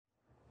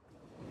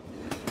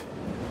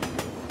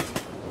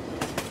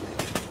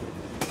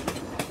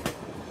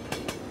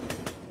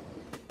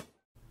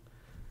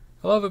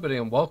Hello everybody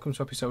and welcome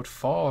to episode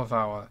 4 of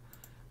our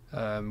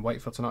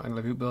Wakefield to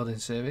Knottingley route building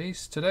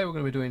series. Today we're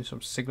going to be doing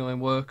some signalling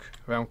work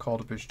around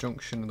Crofton East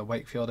Junction in the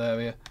Wakefield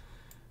area.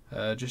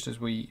 Just as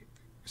we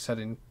said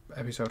in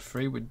episode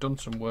 3, we've done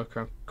some work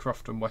around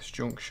Crofton West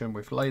Junction.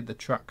 We've laid the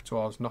track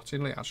towards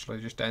Knottingley. It actually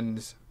just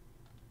ends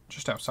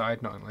just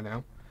outside Knottingley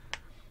now.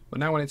 But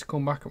now we need to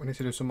come back and we need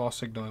to do some more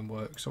signalling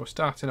work. So we're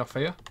starting off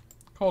here,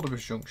 Crofton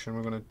East Junction.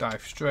 We're going to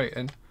dive straight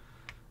in.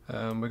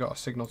 We've got a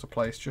signal to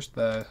place just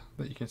there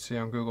that you can see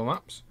on Google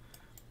Maps.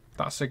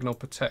 That signal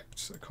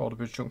protects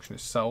Crofton East Junction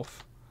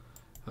itself.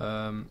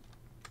 And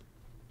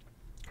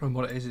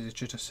what it is it's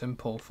just a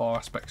simple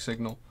 4-aspect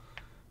signal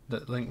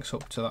that links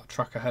up to that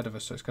track ahead of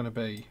us. So it's going to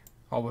be,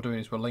 all we're doing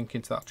is we're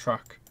linking to that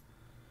track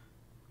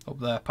up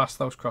there past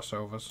those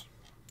crossovers.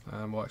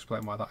 We'll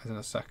explain why that is in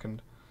a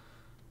second.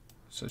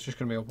 So it's just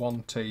going to be a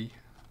 1T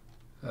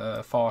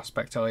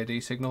 4-aspect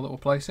LED signal that we're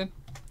placing.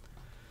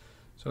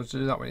 So to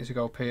do that we need to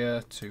go up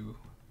here to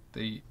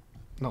the,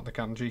 not the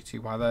GAN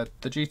GTY,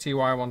 the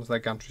GTY ones, they're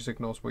gantry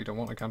signals. We don't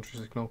want a gantry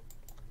signal.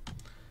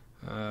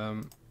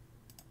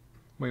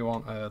 We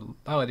want a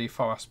LED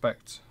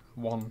 4-aspect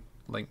 1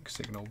 link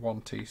signal,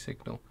 1T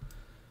signal.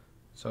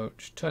 So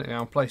just turn it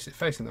down, place it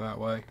facing the right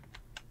way.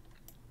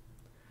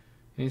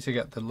 You need to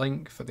get the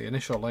link for the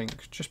initial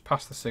link just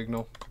past the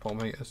signal, a couple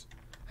of metres.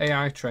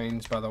 AI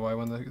trains, by the way,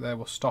 when they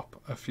will stop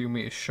a few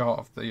metres short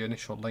of the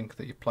initial link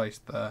that you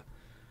placed there.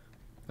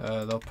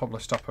 They'll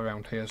probably stop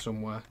around here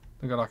somewhere.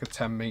 They've got like a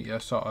 10-metre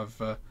sort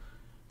of,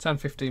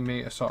 10-15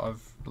 metre sort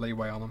of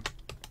leeway on them.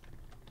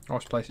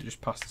 Always place it just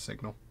past the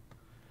signal.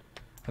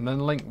 And then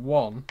link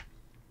 1,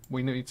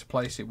 we need to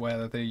place it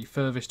where the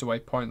furthest away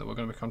point that we're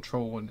going to be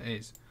controlling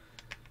is.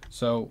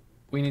 So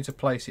we need to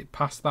place it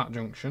past that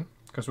junction,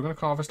 because we're going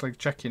to obviously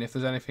check in if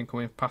there's anything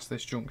coming past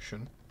this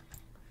junction.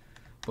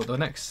 But the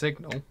next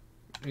signal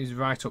is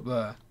right up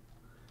there.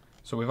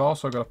 So we've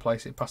also got to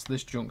place it past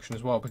this junction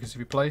as well, because if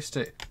you placed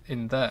it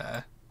in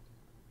there,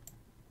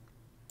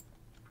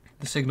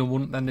 the signal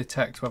wouldn't then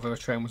detect whether a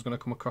train was going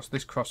to come across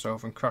this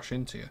crossover and crash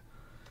into you.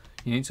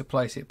 You need to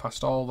place it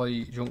past all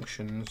the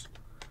junctions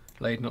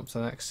leading up to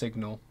the next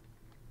signal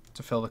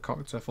to fulfill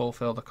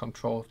the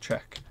control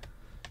check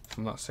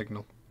from that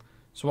signal.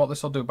 So what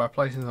this will do by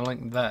placing the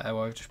link there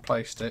where we've just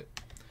placed it,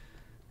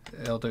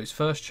 it'll do its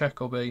first check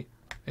will be,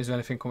 is there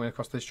anything coming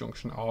across this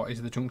junction, or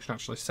is the junction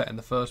actually set in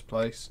the first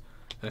place?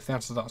 And if the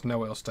answer to that's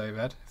no, it'll stay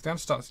red. If the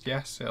answer to that's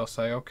yes, it'll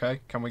say, okay,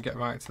 can we get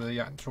right to the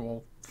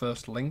actual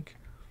first link,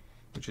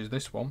 which is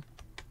this one.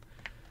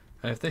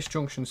 And if this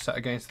junction's set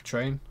against the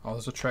train, or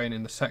there's a train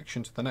in the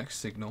section to the next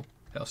signal,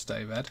 it'll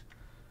stay red.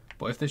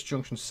 But if this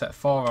junction's set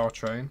for our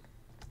train,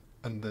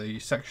 and the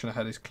section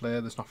ahead is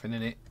clear, there's nothing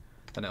in it,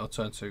 then it'll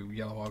turn to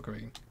yellow or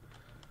green.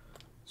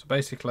 So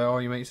basically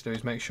all you need to do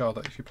is make sure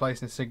that if you're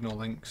placing signal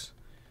links,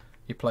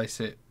 you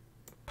place it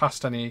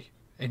past any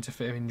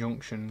interfering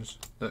junctions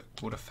that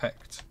would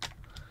affect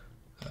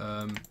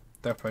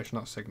the operation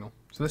of that signal.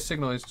 So this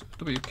signal is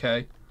WK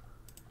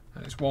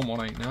and it's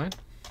 1189.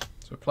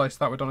 So we place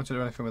that. We don't need to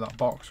do anything with that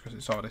box because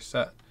it's already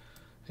set.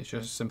 It's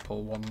just a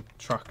simple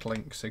 1-track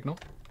link signal.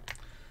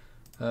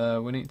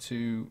 We need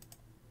to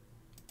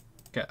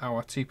get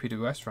our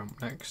TPWS ramp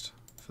next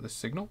for this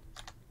signal,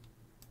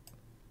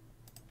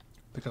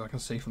 because I can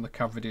see from the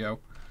CAV video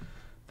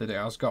that it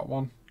has got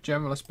one.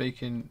 Generally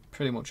speaking,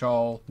 pretty much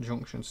all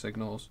junction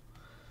signals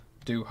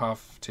do have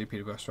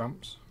TPWS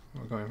ramps.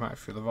 We're going right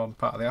through the wrong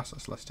part of the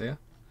assets list here.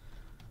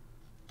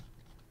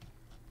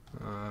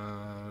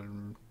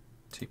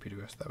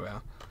 TPWS, there we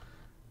are.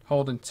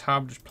 Holding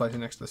tab, just place it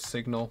next to the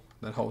signal,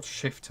 then hold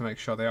shift to make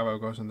sure the arrow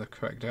goes in the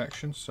correct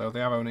direction. So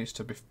the arrow needs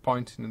to be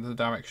pointing in the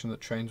direction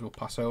that trains will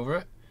pass over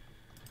it.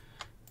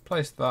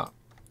 Place that,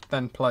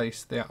 then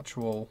place the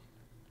actual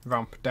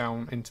ramp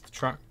down into the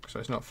track so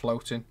it's not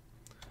floating.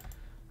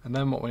 And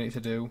then what we need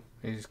to do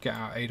is get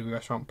our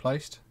AWS ramp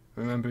placed,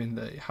 remembering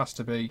that it has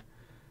to be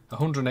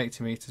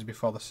 180 meters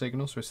before the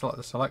signal. So we select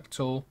the select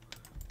tool,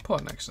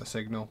 put it next to the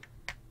signal,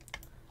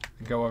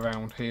 and go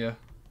around here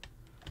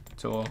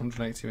to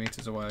 180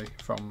 meters away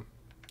from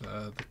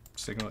the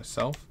signal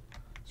itself.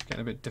 It's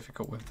getting a bit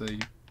difficult with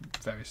the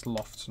various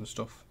lofts and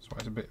stuff. That's why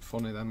it's a bit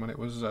funny then when it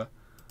was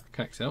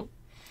connected up.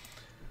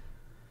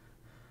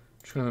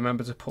 Just going to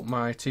remember to put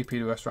my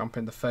TPWS ramp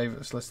in the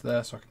favourites list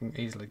there so I can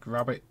easily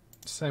grab it.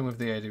 Same with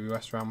the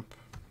AWS ramp.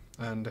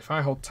 And if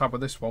I hold tab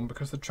with this one,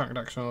 because the track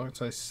actually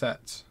is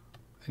set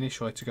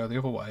initially to go the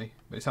other way,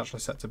 but it's actually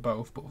set to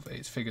both, but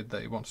it's figured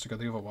that it wants to go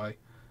the other way,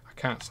 I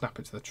can't snap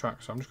it to the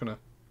track, so I'm just going to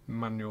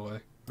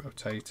manually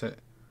rotate it,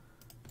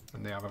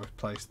 and the arrow is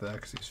placed there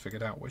because it's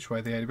figured out which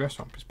way the AWS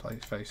ramp is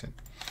facing.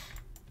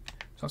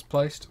 So that's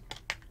placed.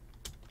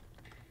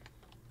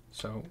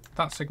 So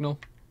that signal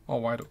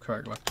all wired up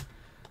correctly.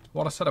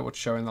 What I said I would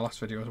show in the last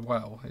video as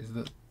well is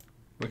that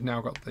we've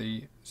now got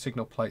the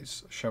signal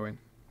plates showing.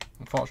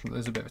 Unfortunately,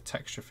 there's a bit of a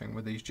texture thing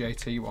with these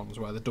JT ones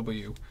where the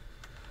W,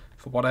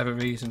 for whatever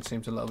reason,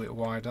 seems a little bit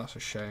wide. That's a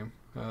shame.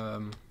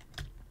 I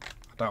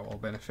doubt there'll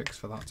be any fix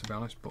for that, to be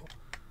honest, but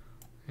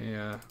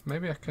yeah,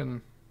 maybe I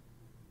can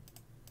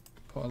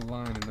put a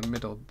line in the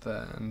middle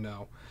there.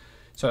 No.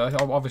 So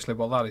obviously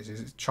what that is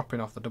it's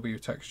chopping off the W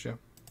texture.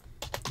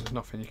 There's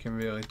nothing you can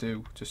really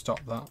do to stop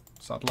that,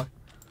 sadly.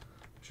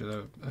 Which is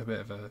a bit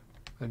of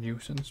a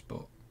nuisance, but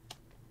we'll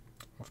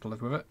have to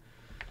live with it.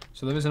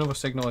 So there is another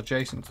signal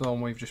adjacent to the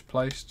one we've just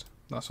placed.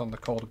 That's on the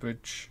Calder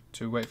Bridge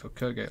to Wakefield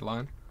Kirkgate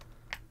line.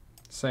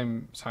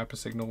 Same type of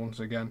signal once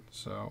again,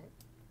 so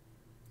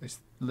it's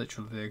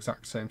literally the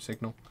exact same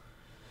signal.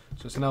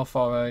 So it's an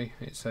L4A,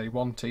 it's a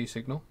 1T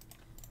signal.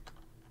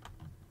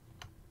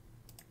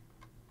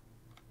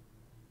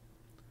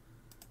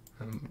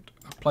 And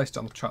I've placed it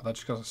on the track there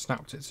just because I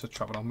snapped it to the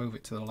track, but I'll move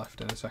it to the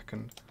left in a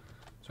second.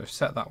 So I've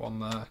set that one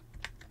there.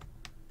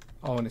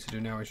 All I need to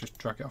do now is just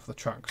drag it off the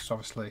track, because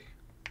obviously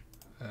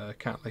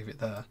can't leave it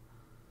there.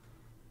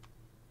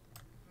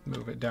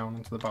 Move it down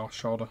onto the bow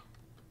shoulder.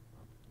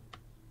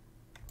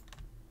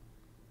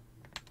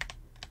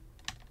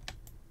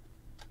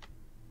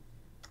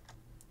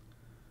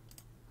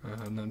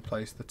 And then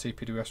place the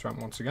TPWS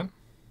ramp once again.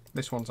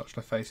 This one's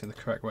actually facing the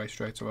correct way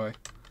straight away.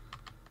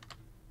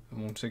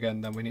 And once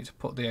again then we need to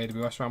put the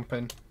AWS ramp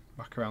in,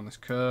 back around this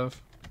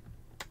curve.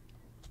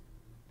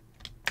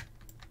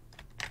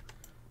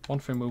 One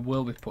thing we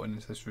will be putting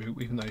into this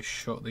route, even though it's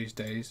shut these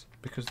days,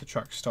 because the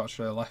track starts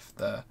to the left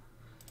there,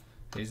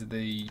 is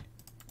the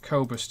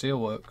Cobra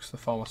Steelworks, the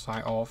former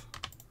site of.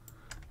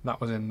 That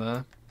was in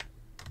there.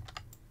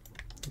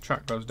 The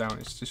track goes down,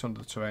 it's just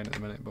under the terrain at the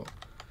minute, but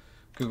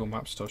Google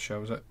Maps still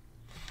shows it.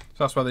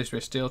 So that's where there used to be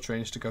a steel train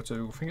used to go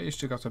to, I think it used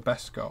to go to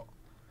Bescott,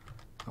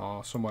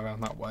 or somewhere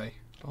around that way,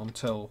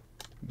 until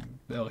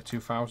the early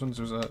 2000s.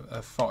 There was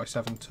a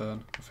 47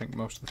 turn, I think,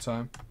 most of the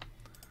time.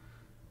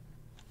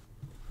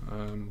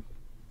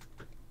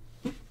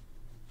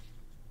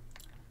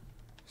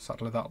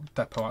 Sadly that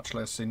depot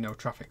actually has seen no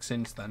traffic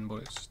since then,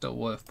 but it's still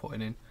worth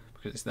putting in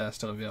because it's there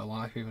still in real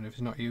life even if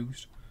it's not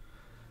used.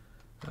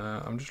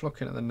 I'm just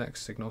looking at the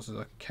next signals. There's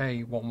a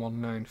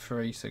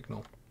K1193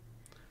 signal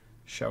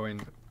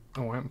showing,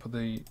 oh I haven't put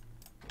the,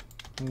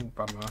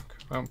 bad mark,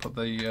 I haven't put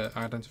the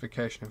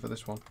identification in for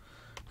this one.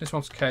 This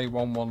one's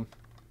K119,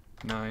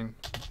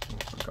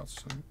 for God's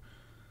sake.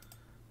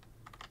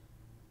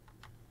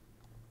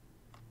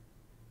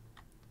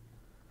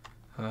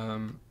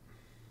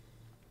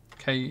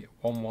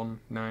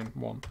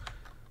 K1191.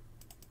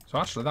 So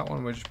actually that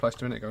one we just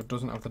placed a minute ago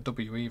doesn't have the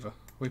W either.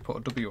 We put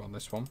a W on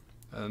this one,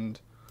 and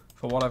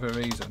for whatever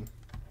reason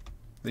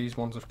these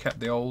ones have kept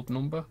the old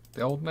number,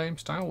 the old name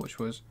style, which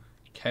was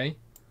K,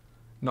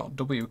 not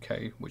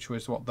WK, which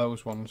was what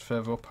those ones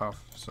further up have.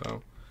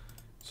 So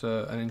it's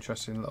an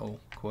interesting little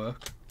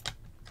quirk.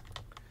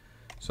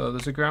 So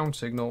there's a ground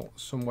signal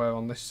somewhere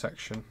on this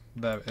section.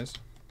 There it is.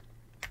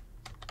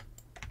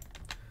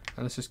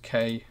 And this is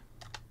K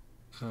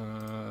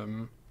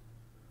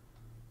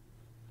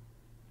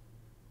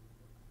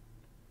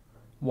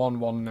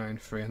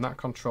 1193, and that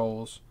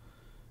controls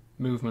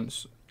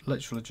movements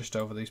literally just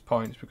over these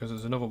points, because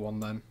there's another one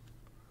then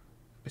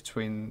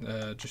between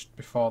just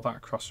before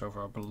that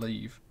crossover, I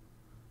believe,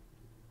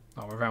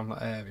 or around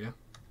that area.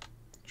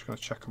 Just going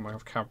to check on my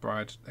cab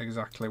ride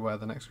exactly where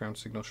the next ground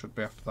signal should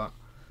be after that,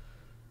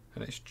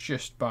 and it's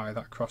just by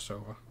that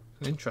crossover.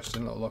 An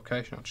interesting little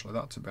location actually,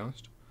 that, to be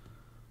honest.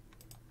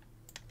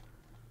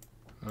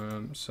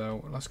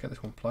 So let's get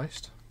this one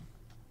placed.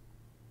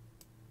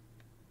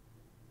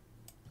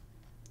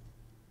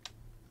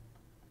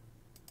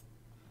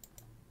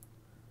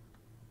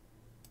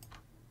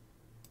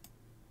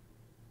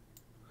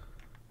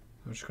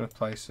 I'm just going to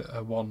place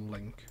a one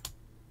link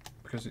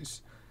because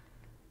it's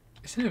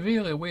in a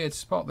really weird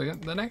spot.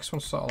 The next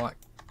one's sort of like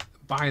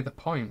by the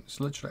points,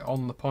 literally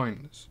on the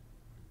points.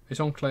 It's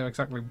unclear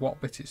exactly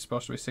what bit it's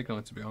supposed to be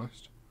signalling, to be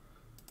honest.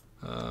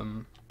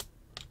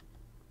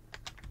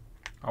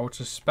 I would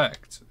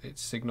suspect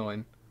it's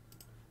signalling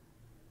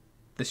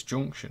this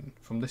junction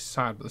from this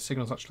side, but the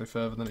signal's actually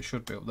further than it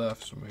should be up there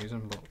for some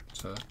reason, but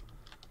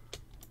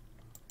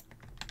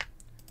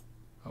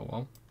oh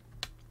well.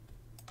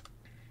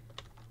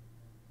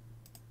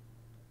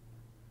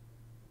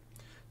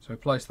 So we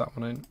place that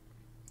one in.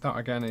 That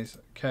again is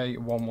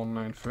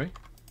K1193.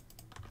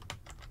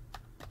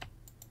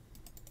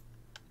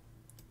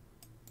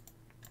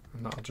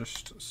 And that'll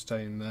just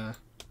stay in there.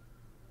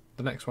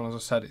 The next one, as I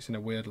said, it's in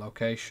a weird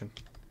location.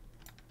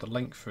 The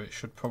link for it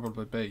should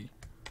probably be,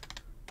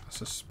 I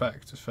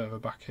suspect, is further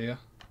back here.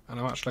 And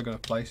I'm actually going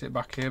to place it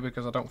back here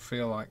because I don't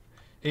feel like,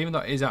 even though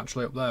it is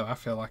actually up there, I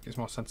feel like it's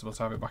more sensible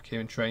to have it back here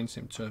in train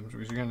sim terms,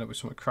 because you're going to end up with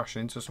something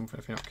crashing into something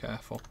if you're not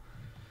careful.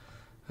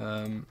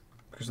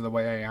 Because of the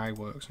way AI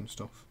works and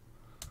stuff.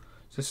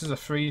 So this is a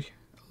free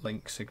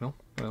link signal.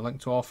 I'm going to link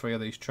to all three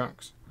of these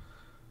tracks.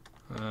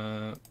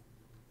 And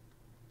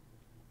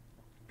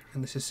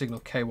this is signal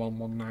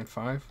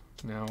K1195.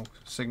 Now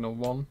signal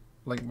 1,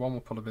 link 1 will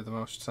probably be the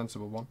most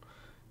sensible one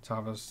to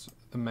have as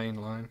the main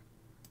line,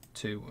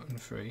 2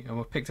 and 3. And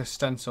we've picked a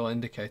stencil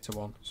indicator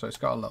one, so it's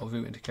got a little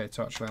route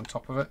indicator actually on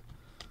top of it.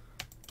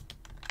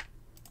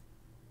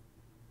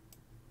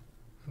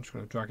 I'm just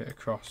going to drag it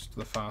across to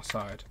the far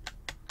side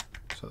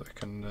so that we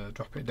can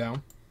drop it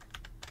down.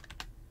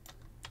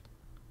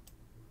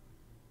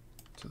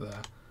 to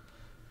there.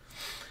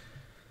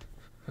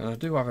 And I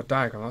do have a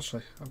diagram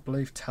actually, I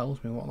believe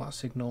tells me what that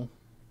signal,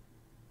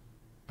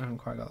 I haven't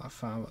quite got that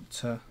far,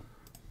 but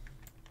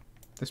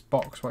this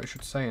box, what it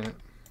should say in it.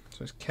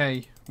 So it's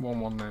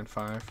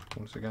K1195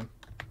 once again.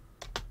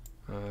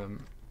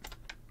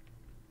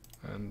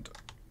 And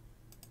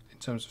in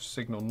terms of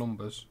signal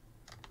numbers,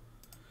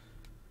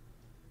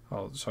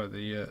 oh sorry,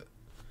 the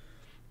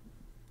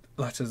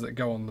letters that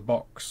go on the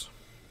box,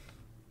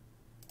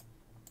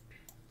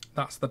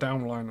 that's the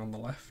down line on the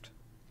left,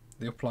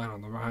 the up line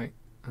on the right,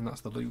 and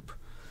that's the loop.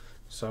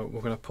 So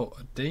we're going to put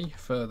a D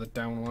for the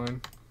down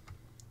line,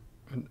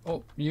 an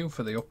U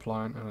for the up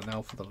line, and an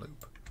L for the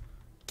loop.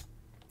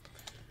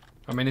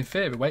 I mean, in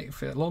theory,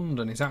 Wakefield,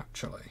 London is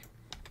actually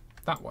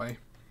that way,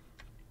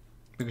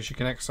 because you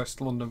can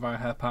access London via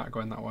Hare Park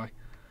going that way.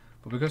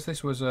 But because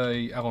this was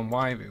a L and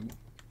Y route,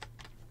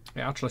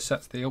 it actually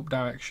sets the up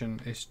direction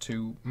is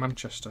to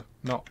Manchester,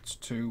 not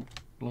to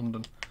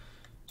London.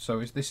 So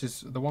this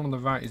is the one on the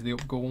right is the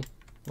up goal,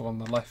 the one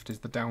on the left is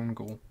the down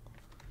goal.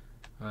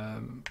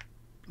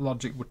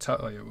 Logic would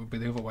tell you it would be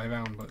the other way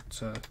around,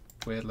 but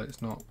weirdly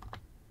it's not.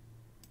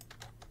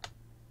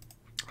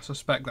 I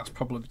suspect that's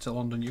probably to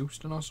London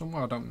Euston or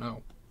somewhere, I don't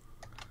know.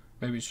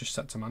 Maybe it's just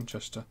set to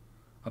Manchester.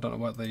 I don't know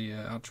what the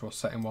actual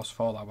setting was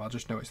for that, but I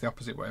just know it's the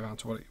opposite way around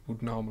to what it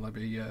would normally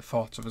be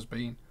thought of as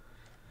being.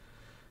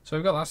 So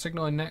we've got that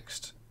signal in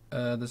next.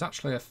 There's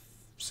actually a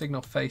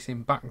signal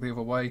facing back the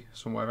other way,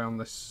 somewhere around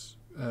this,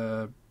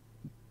 where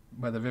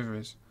the river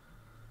is.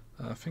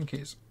 I think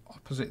it's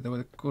opposite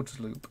the goods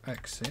loop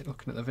exit,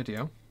 looking at the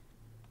video.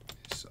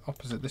 It's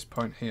opposite this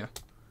point here,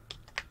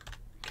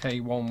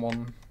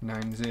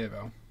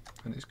 K1190,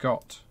 and it's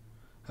got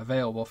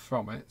available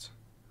from it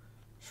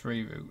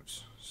 3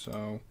 routes.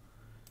 So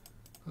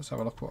let's have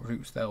a look what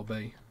routes they'll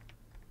be.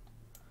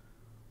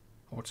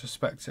 I would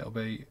suspect it'll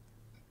be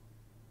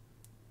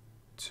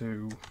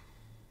to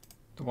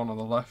the one on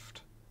the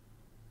left.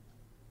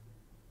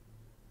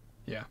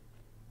 Yeah.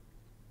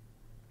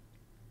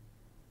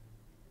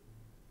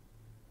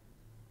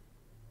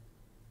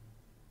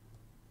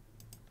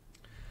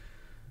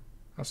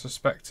 I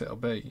suspect it'll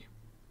be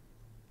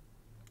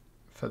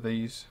for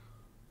these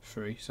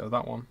 3, so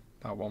that one,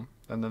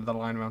 and then the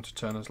line around to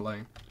Turner's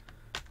Lane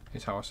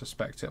is how I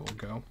suspect it will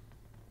go.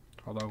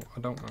 Although I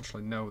don't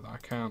actually know that, I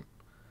can't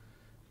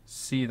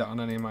see that on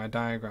any of my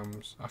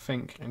diagrams. I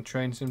think in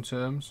train sim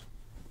terms,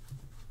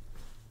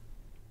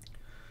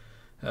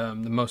 the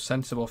most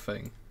sensible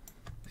thing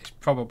is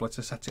probably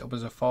to set it up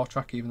as a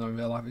 4-track, even though in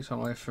real life it's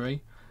only a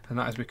 3, and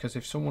that is because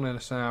if someone in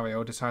a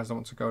scenario decides they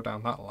want to go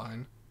down that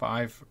line, but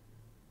I've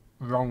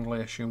wrongly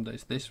assumed that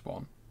it's this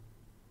one,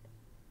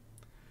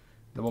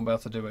 they won't be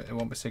able to do it, it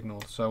won't be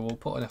signalled, so we'll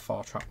put in a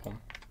 4-track one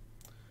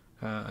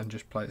and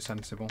just play it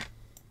sensible.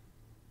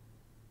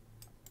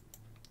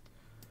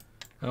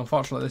 And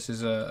unfortunately this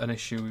is an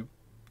issue,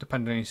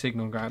 depending on your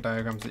signal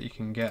diagrams that you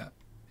can get,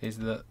 is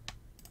that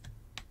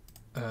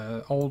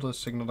older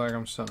signal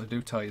diagrams certainly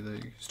do tell you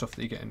the stuff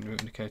that you get in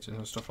route indicators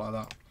and stuff like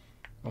that.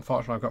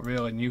 Unfortunately I've got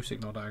really new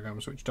signal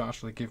diagrams which don't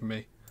actually give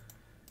me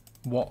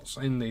what's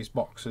in these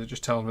boxes, it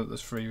just tells me that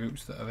there's 3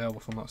 routes that are available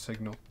from that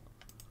signal.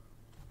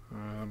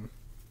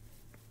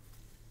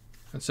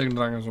 And signal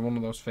diagrams are one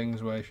of those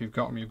things where if you've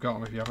got them, you've got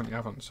them, if you haven't, you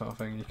haven't, sort of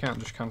thing. You can't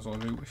just cancel a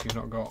route if you've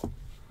not got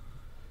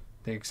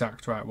the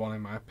exact right one,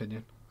 in my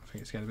opinion. I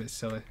think it's getting a bit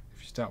silly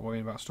if you start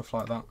worrying about stuff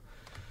like that.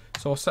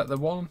 So I'll set the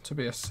 1 to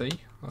be a C,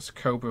 that's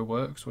Cobra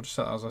works, we'll just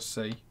set that as a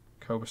C,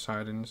 Cobra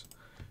sidings.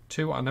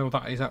 2, I know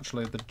that is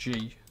actually the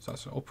G, so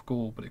that's an up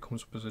goal, but it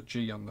comes up as a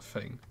G on the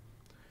thing.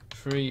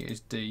 3 is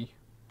D,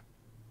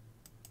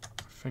 I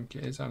think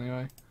it is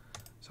anyway.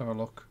 Let's have a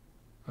look.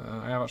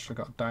 I have actually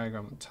got a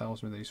diagram that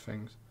tells me these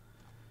things.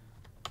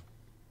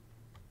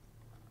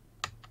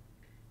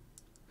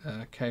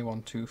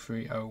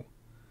 K1230.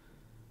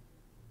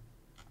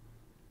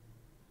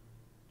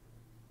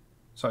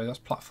 Sorry, that's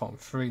platform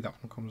 3 that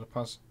one comes up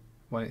as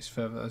when it's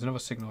further. There's another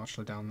signal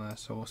actually down there,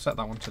 so we'll set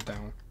that one to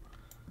down.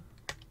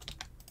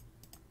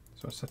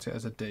 So I'll set it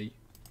as a D.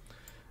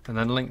 And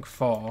then link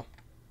 4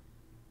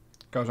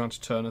 goes around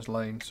to Turner's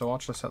Lane, so I'll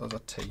actually set that as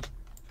a T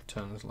for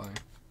Turner's Lane.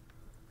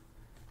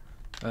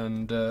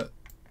 And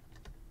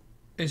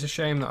it's a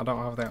shame that I don't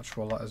have the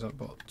actual letters up,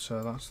 but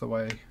that's the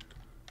way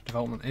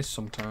development is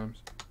sometimes.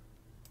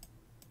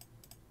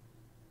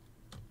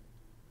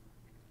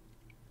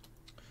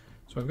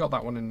 So we've got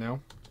that one in now.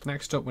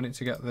 Next up we need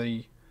to get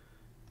the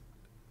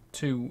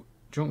 2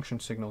 junction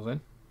signals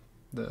in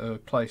that are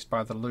placed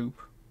by the loop.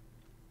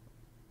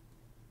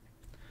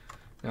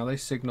 Now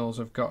these signals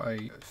have got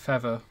a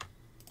feather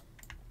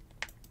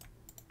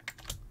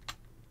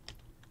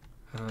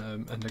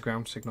and a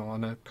ground signal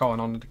and a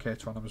calling on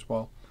indicator on them as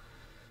well.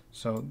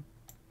 So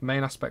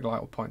main aspect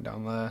light will point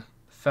down there,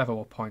 the feather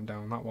will point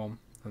down that one,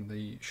 and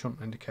the shunt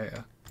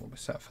indicator will be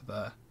set for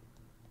there.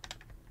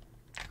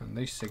 And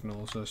these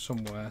signals are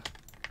somewhere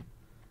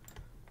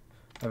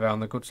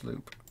around the goods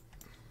loop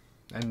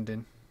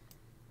ending.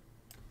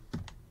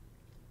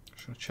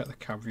 Should check the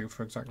cab view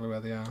for exactly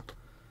where they are.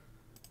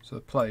 So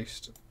they're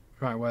placed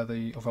right where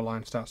the other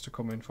line starts to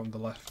come in from the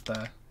left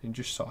there. You can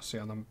just sort of see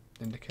on the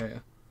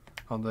indicator,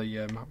 on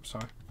the map,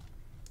 sorry.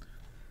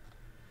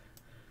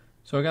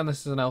 So again,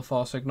 this is an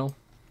L4 signal.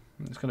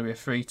 It's going to be a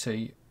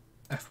 3T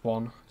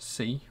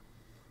F1C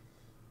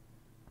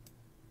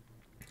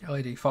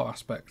LED 4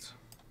 aspect.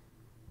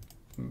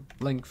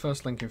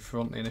 First link in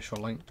front, the initial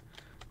link.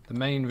 The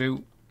main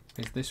route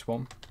is this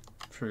one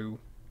through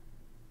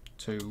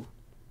to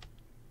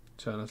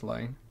Turner's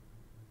Lane.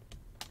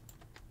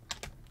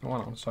 Oh,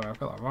 hang on, sorry, I've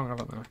got that wrong,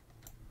 haven't I? I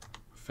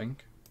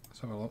think.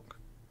 Let's have a look.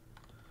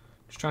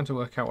 Just trying to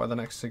work out where the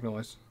next signal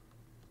is.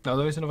 No,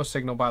 there is another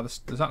signal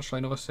there's actually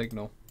another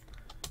signal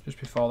just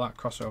before that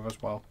crossover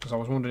as well, because I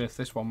was wondering if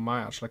this one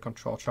might actually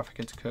control traffic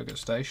into Kirkgate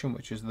Station,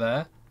 which is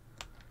there,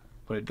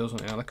 but it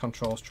doesn't. It only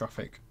controls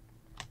traffic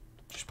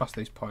just past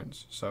these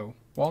points. So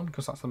 1,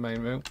 because that's the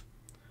main route,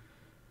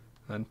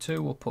 then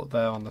 2 we'll put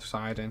there on the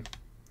siding,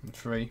 and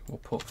 3 we'll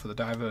put for the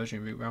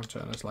diversion route round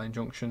Turner's Lane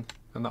Junction,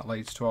 and that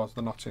leads towards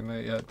the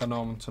Knottingley, the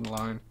Normanton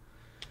line,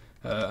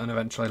 and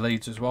eventually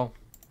Leeds as well.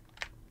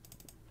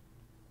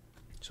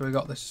 So we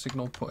got this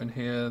signal put in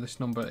here. This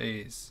number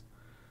is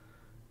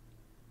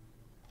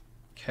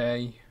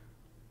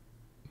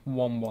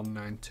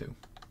K1192.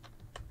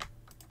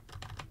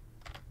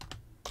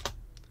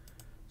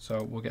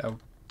 So we'll get a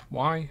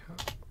Y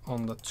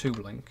on the 2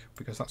 link,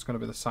 because that's going to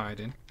be the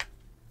siding,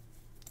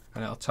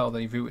 and it'll tell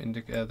the route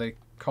the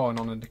calling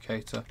on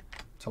indicator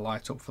to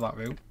light up for that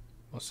route.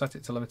 We'll set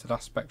it to limited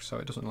aspect so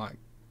it doesn't like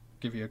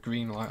give you a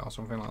green light or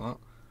something like that.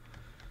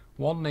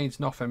 1 needs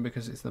nothing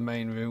because it's the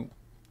main route,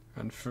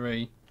 and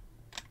 3.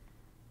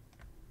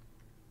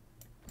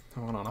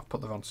 Oh, hang on, I've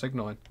put the wrong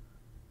signal in.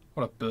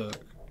 What a burk.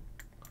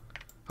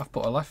 I've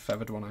put a left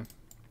feathered one in, and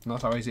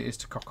that's how easy it is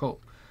to cock up.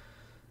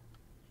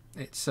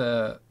 It's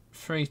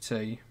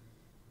 3T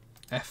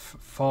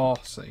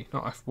F4C,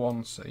 not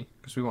F1C,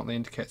 because we want the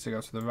indicator to go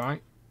to the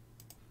right.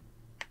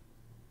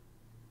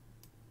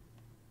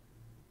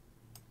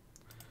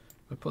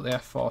 We put the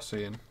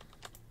F4C in.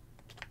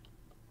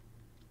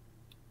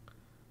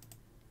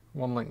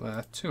 1 link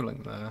there, 2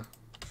 link there,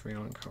 3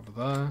 link over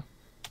there.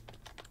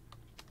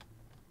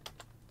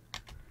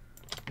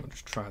 We'll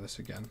just try this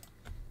again.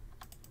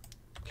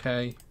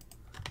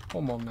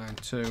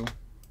 K1192,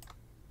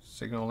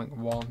 signal link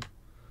 1.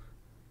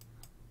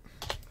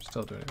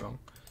 Still doing it wrong.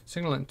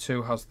 Signal link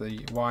 2 has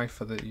the Y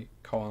for the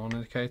calling on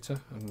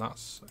indicator, and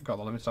that's got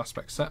the limited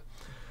aspect set.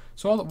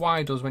 So all that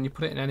Y does when you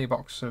put it in any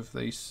box of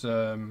these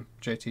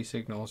JT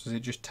signals is it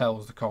just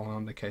tells the calling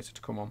on indicator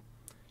to come on.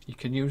 You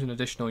can use an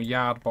additional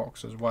yard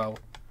box as well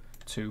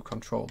to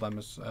control them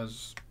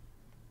as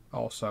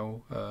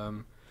also a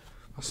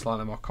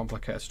slightly more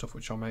complicated stuff,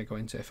 which I may go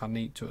into if I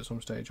need to at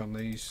some stage on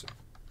these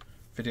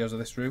videos of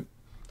this route.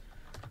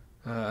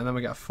 And then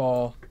we get a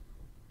 4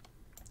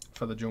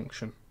 for the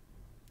junction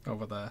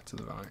over there to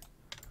the right.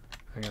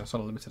 Again, it's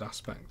on a limited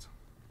aspect.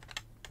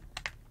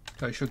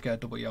 So you should get a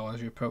double yellow as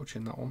you're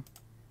approaching that one.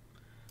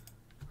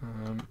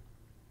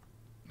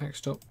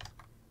 Next up,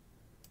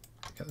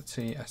 get the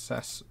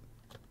TSS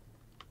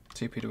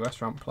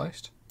TPWS ramp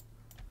placed.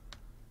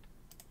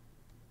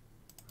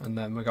 And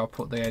then we're going to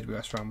put the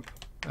AWS ramp,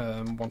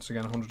 once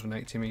again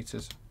 180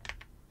 metres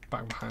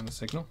back behind the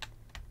signal.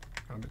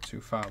 A bit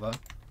too far there.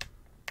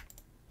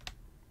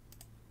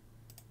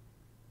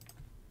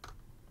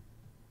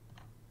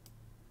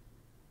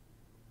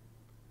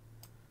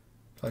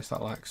 Place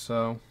that like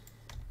so.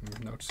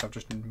 Notice I've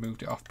just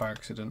moved it off by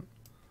accident.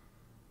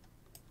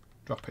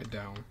 Drop it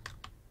down.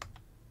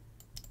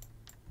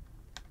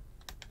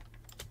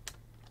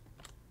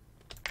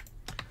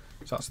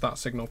 So that's that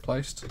signal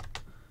placed.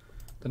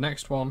 The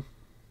next one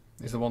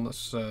is the one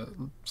that's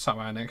sat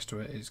right next to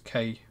it, is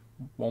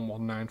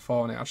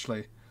K1194,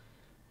 and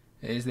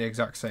it is the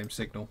exact same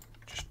signal,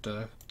 just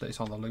that it's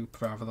on the loop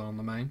rather than on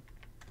the main.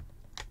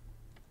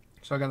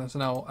 So again, that's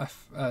an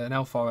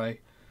L4A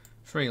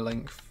 3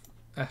 link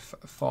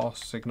F4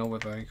 signal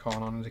with a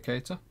calling on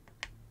indicator.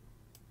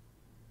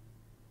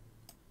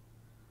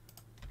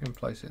 You can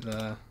place it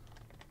there.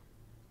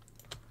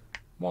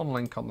 1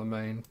 link on the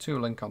main, 2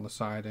 link on the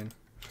siding,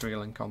 3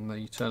 link on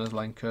the Turner's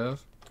Lane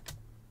curve.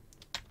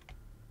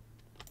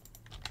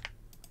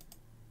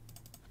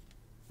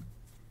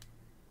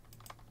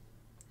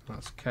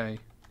 That's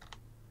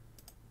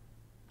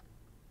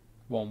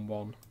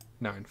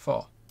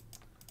K1194.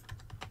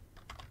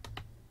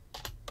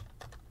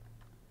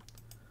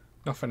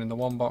 Nothing in the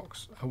 1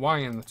 box, a Y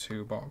in the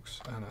 2 box,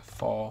 and a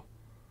 4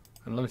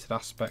 and limited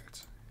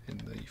aspect in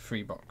the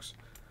 3 box.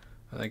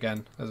 And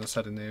again, as I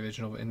said in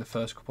the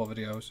first couple of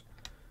videos,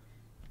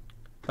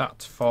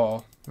 that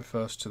 4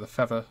 refers to the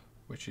feather,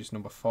 which is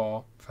number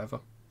 4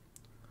 feather,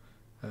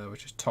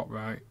 which is top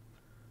right,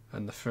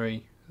 and the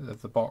 3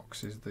 of the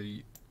box is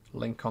the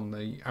link on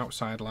the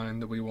outside line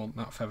that we want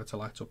that feather to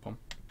light up on.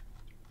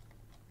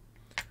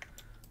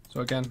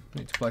 So again, we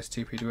need to place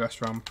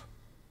TPWS ramp.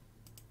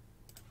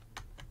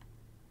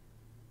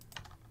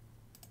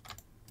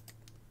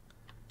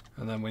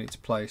 And then we need to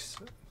place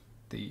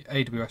the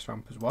AWS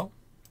ramp as well,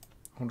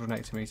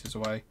 180 metres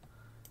away,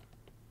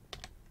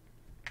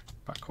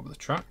 back up the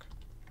track.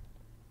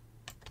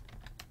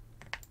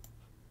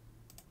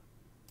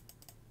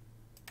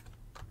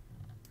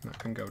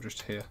 can go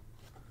just here.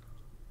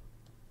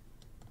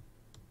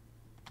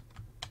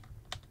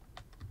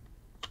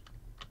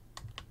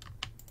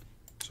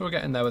 So we're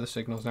getting there with the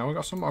signals now. We've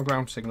got some more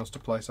ground signals to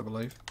place, I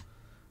believe.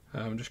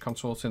 I'm just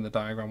consulting the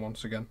diagram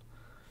once again.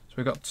 So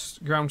we've got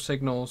ground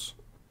signals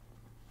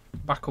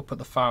back up at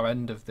the far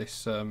end of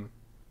this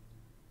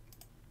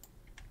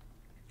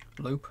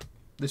loop.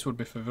 This would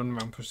be for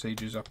run-around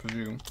procedures, I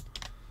presume.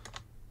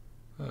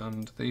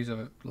 And these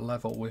are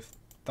level with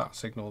that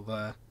signal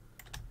there.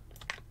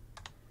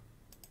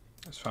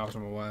 As far as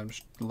I'm aware, I'm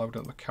just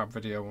loading up the cab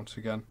video once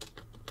again.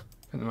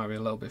 I think they might be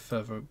a little bit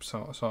further up,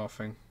 sort of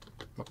thing.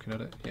 Looking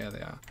at it, yeah,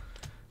 they are.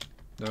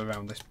 They're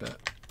around this bit.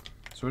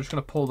 So we're just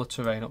going to pull the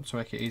terrain up to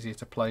make it easier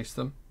to place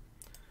them.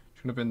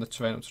 Just going to bring the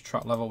terrain up to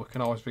track level. We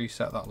can always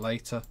reset that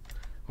later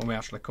when we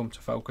actually come to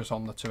focus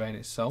on the terrain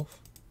itself.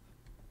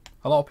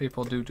 A lot of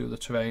people do the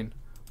terrain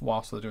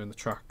whilst they're doing the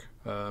track,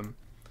 and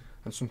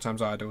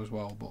sometimes I do as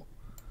well, but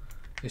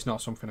it's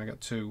not something I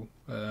get too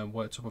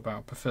worked up about.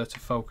 I prefer to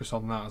focus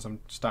on that as I'm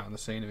starting the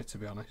scenery, to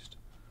be honest.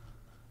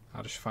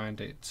 I just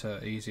find it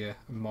easier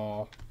and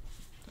more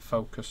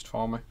focused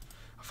for me.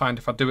 I find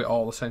if I do it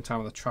all at the same time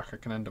on the track, I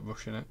can end up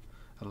rushing it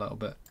a little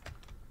bit.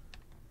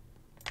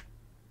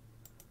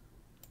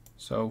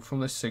 So from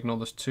this signal,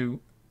 there's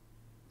 2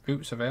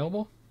 routes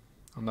available,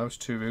 and those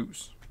 2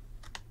 routes,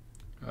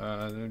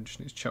 I just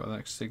need to check what the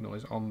next signal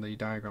is on the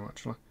diagram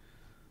actually,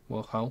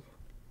 will help.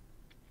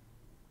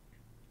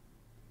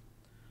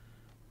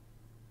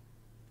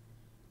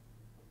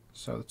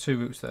 So the 2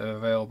 routes that are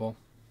available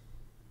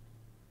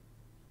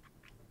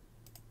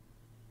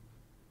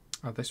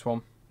are this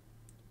one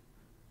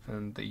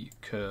and the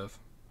curve,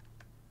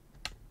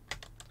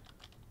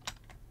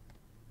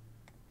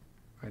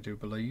 I do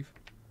believe.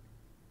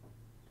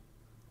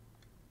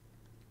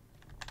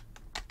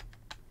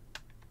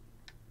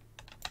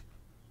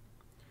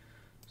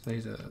 So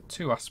these are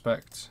 2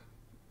 aspects.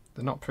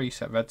 They're not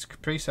preset reds.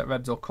 Preset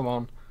reds will come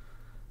on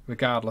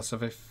regardless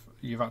of if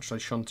you're actually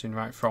shunting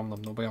right from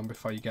them. They'll be on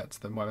before you get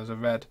to them, whereas a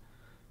red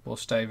will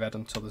stay red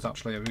until there's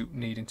actually a route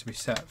needing to be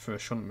set for a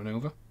shunt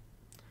manoeuvre.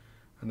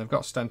 And they've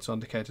got stencil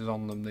indicators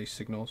on them, these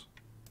signals.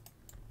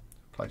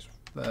 Place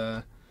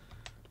there.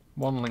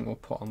 1 link we'll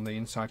put on the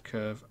inside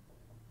curve,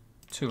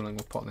 2 link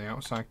we'll put on the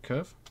outside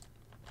curve.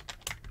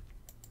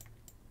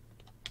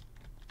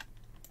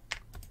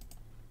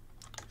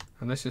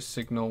 And this is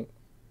signal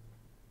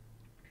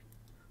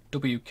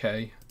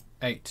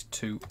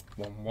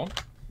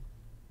WK8211.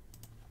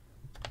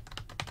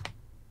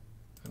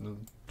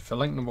 And for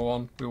link number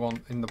 1, we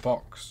want in the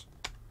box,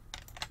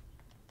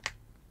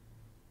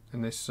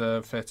 in this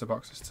theta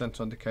box, this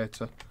center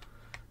indicator.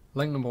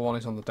 Link number 1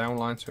 is on the down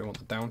line, so we want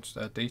the down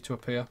D to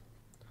appear.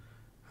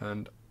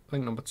 And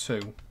link number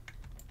 2,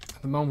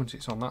 at the moment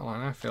it's on that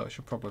line. I feel it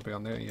should probably be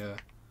on the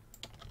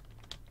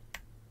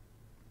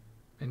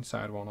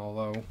inside one,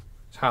 although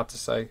it's hard to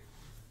say,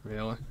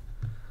 really.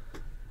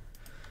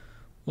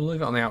 We'll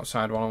leave it on the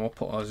outside one and we'll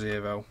put a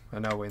 0,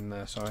 an O in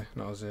there, sorry,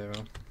 not a 0.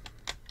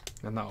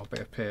 And that'll be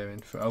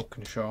appearing for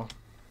Oakenshaw.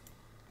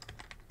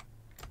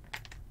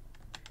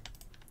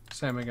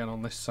 Same again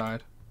on this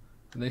side.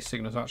 And these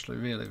signals are actually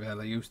really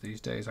rarely used these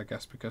days, I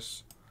guess,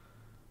 because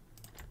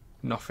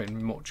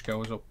nothing much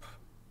goes up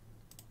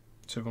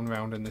to run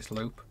around in this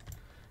loop.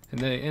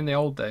 In the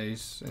old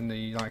days, in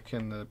the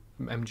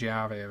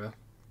MGR era,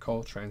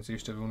 coal trains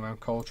used to run around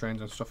coal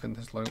trains and stuff in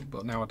this loop,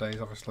 but nowadays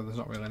obviously there's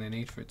not really any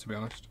need for it, to be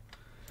honest.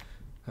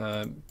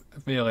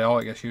 Really all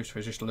it gets used for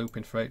is just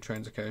looping freight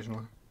trains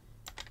occasionally.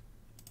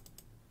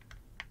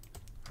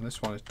 And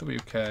this one is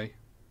WK,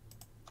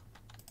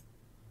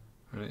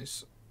 and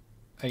it's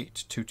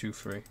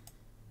 8223.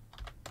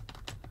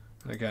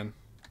 And again,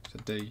 it's a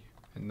D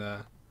in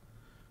there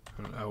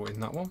and an O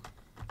in that one.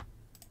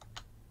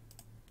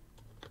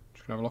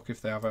 Just gonna have a look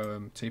if they have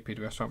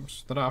TPWS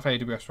ramps. They don't have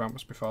AWS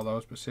ramps before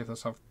those, but let's see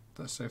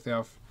if they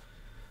have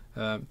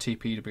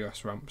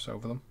TPWS ramps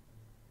over them.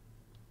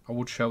 I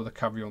would show the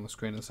cab view on the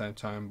screen at the same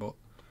time, but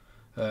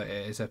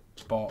it is a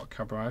bought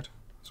cab ride,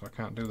 so I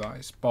can't do that.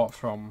 It's bought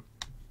from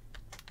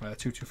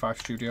 225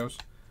 Studios.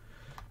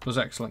 Does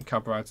excellent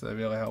cab rides that are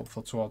really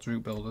helpful towards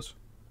route builders.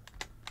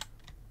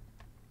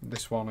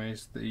 This one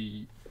is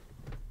the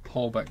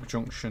Holbeck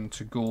Junction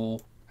to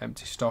Goole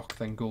empty stock,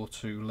 then go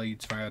to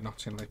Leeds via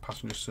Knottingley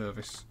passenger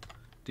service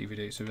DVD.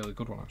 It's a really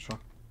good one actually,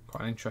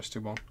 quite an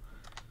interesting one.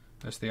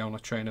 It's the only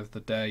train of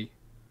the day,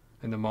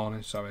 in the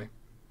morning, sorry,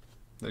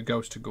 that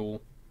goes to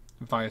Goole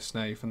via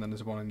Snaith, and then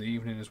there's one in the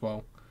evening as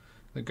well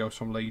that goes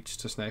from Leeds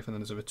to Snaith, and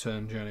then there's a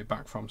return journey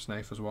back from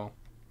Snaith as well,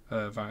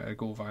 via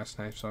Goole via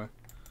Snaith, sorry.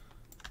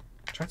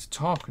 Trying to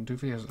talk and do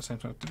videos at the same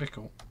time is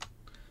difficult.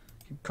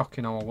 Keep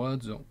cocking our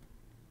words up.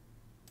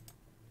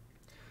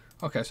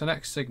 Okay, so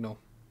next signal.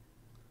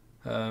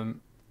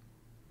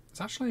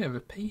 It's actually a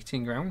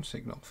repeating ground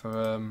signal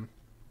for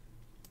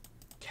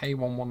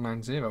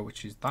K1190,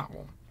 which is that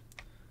one.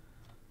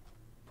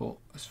 But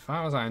as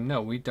far as I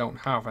know, we don't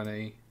have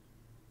any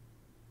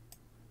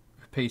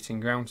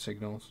repeating ground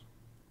signals.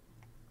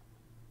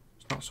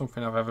 It's not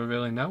something I've ever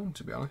really known,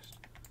 to be honest.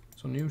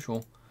 It's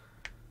unusual.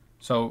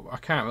 So I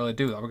can't really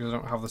do that because I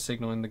don't have the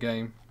signal in the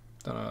game.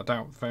 I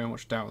very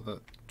much doubt that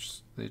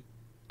just the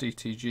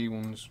DTG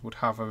ones would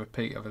have a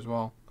repeater as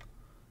well.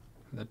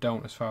 And they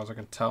don't, as far as I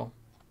can tell.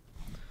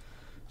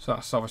 So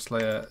that's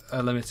obviously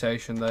a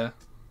limitation there.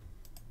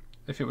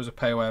 If it was a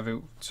payware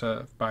route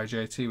by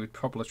JT, we'd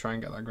probably try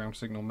and get that ground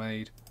signal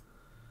made.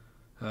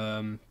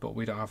 But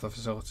we don't have the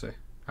facility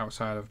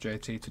outside of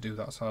JT to do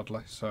that,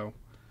 sadly. So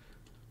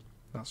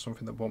that's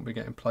something that won't be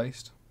getting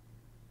placed.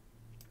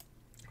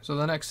 So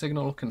the next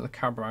signal, looking at the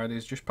cab ride,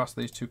 is just past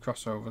these two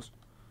crossovers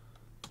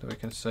that we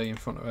can see in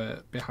front of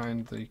it,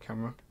 behind the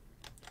camera.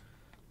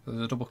 There's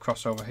a double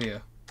crossover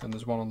here, and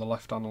there's one on the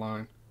left-hand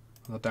line,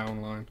 on the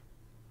down line,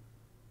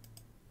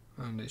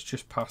 and it's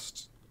just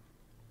past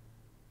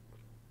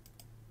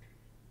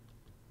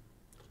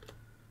the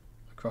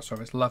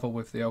crossover. It's level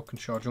with the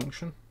Oakenshaw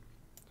Junction,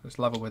 so it's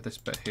level with this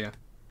bit here,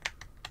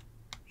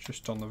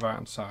 just on the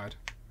right-hand side,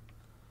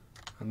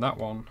 and that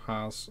one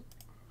has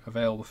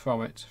available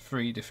from it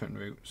two different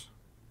routes,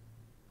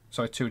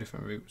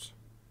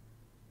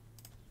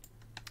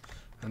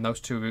 and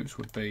those two routes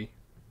would be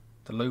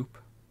the loop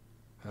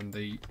and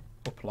the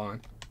up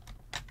line.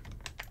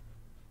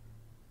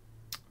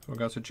 So we'll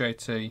go to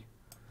JT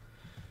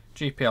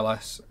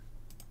GPLS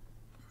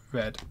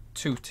red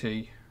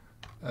 2T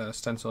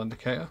stencil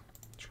indicator.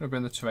 Just going to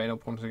bring the terrain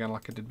up once again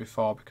like I did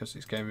before, because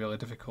it's getting really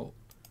difficult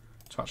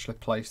to actually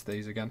place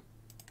these again.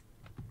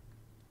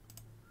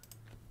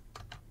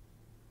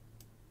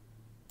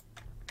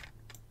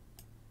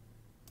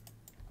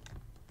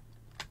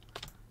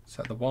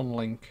 Set the one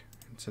link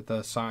into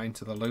the side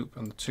into the loop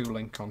and the two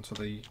link onto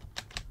the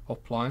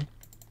up line.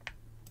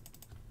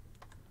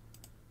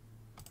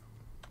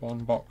 One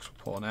box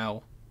will put an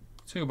L,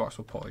 two box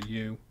will put a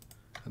U,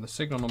 and the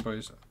signal number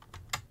is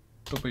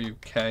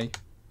WK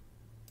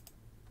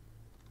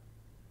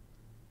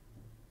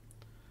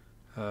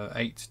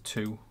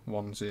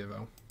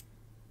 8210.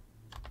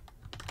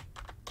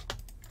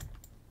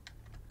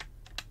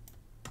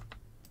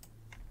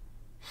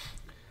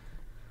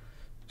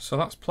 So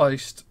that's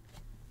placed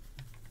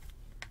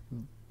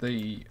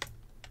the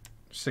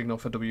signal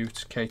for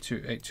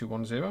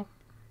WK8210.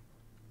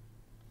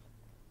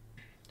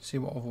 See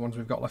what other ones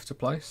we've got left to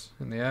place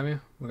in the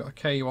area. We've got a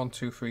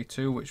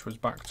K1232, which was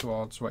back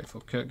towards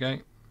Wakefield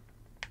Kirkgate.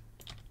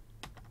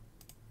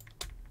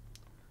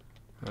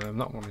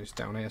 That one is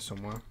down here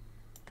somewhere.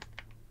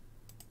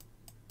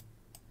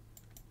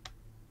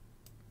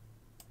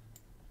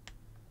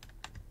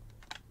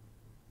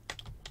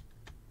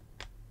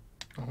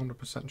 I'm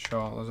 100%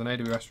 sure. There's an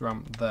AWS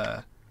ramp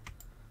there.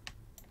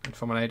 And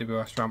from an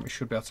AWS ramp we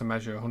should be able to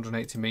measure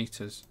 180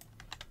 meters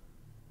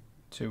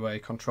to a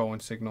controlling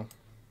signal.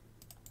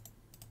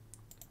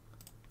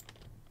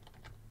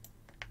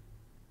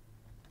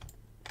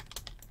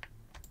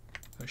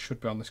 It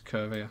should be on this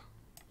curve here,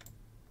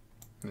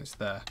 and it's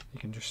there. You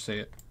can just see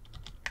it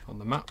on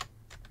the map.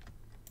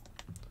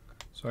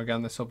 So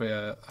again, this will be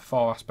a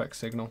 4-aspect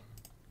signal,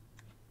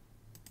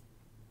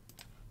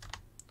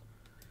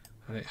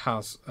 and it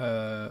has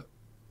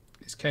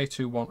it's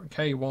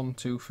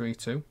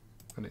K1232,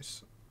 and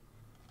it's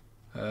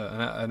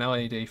an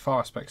LED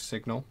 4-aspect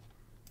signal,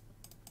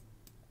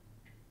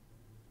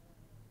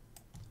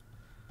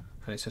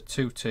 and it's a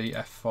 2T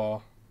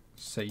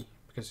F4C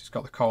because it's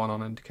got the colon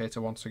on indicator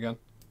once again.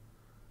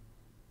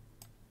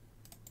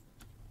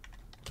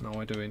 And all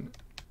we're doing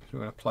is we're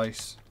going to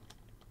place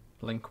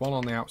link 1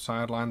 on the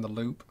outside line, the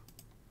loop,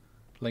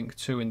 link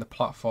 2 in the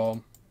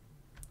platform,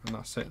 and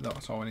that's it.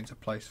 That's all we need to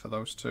place for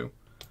those two.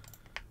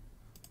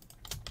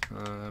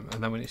 And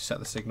then we need to set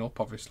the signal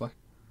up, obviously.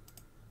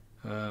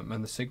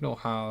 And the signal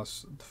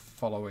has the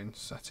following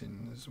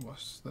settings.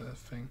 What's the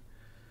thing?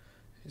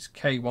 It's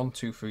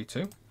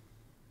K1232.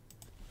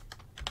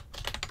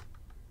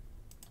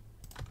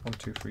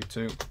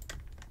 1232.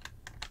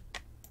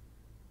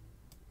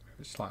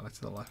 It's slightly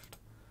to the left.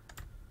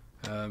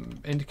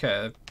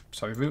 Indicator,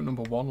 sorry, route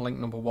number 1, link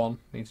number 1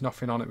 needs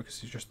nothing on it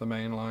because it's just the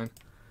main line.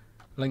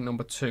 Link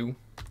number 2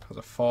 has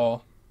a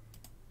 4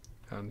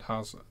 and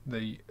has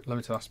the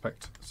limited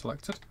aspect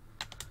selected.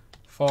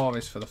 4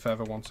 is for the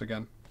feather once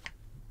again.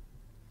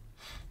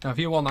 Now if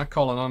you want that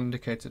colon on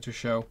indicator to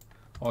show,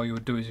 all you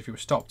would do is if you were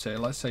stopped here,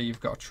 let's say you've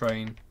got a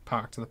train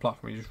parked to the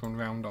platform, you just run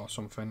round or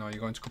something, or you're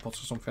going to couple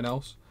to something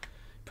else,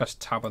 press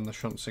tab and the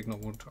shunt signal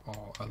would,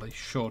 or at least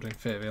should in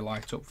theory,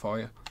 light up for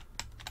you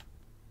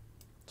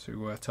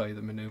to tell you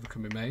the manoeuvre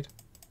can be made.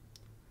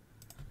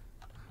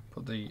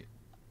 Put the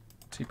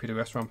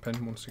TPWS ramp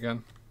in once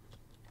again,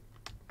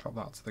 drop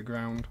that to the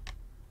ground.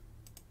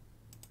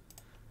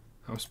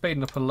 I'm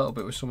speeding up a little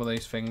bit with some of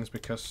these things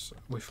because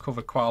we've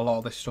covered quite a lot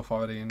of this stuff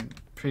already in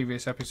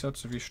previous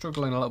episodes, so if you're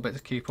struggling a little bit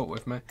to keep up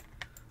with me,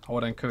 I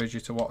would encourage you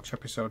to watch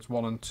episodes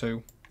 1 and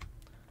 2,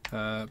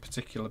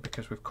 particularly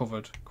because we've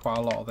covered quite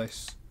a lot of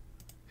this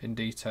in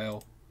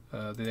detail,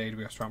 the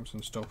AWS ramps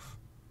and stuff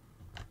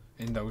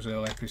in those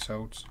early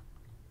episodes.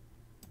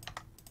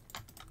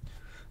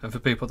 And for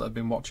people that have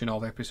been watching all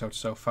the episodes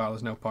so far,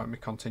 there's no point in me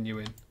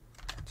continuing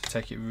to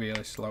take it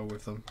really slow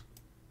with them.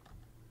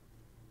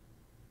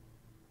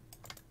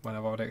 when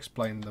I've already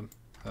explained them.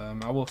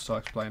 I will still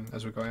explain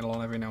as we're going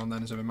along every now and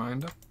then as a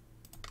reminder.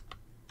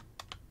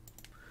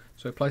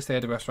 So we place the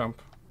AWS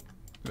ramp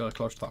really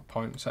close to that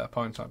point, set of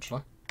points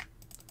actually.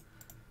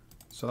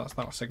 So that's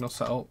that signal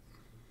set up.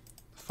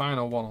 The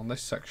final one on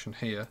this section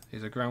here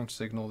is a ground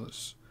signal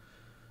that's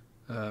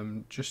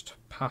just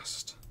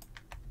past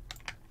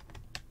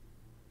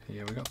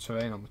here. We've got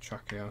terrain on the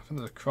track here. I think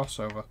there's a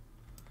crossover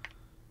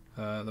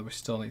that we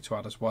still need to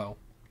add as well.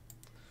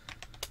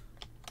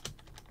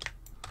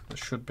 That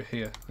should be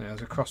here. Yeah,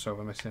 there's a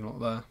crossover missing up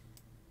there.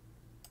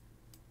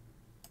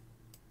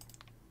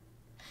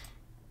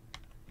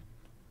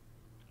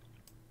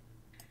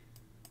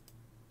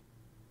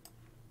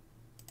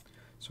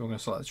 So we're going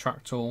to select the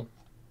track tool.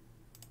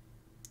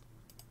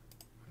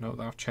 Note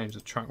that I've changed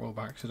the track wheel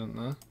by accident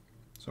there.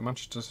 So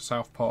Manchester to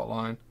Southport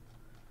line,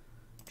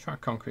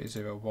 track concrete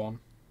 01.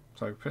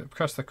 So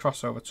press the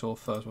crossover tool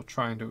first. We'll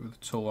try and do it with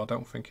the tool. I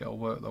don't think it'll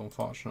work though,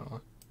 unfortunately.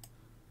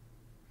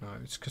 No,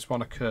 it's because we're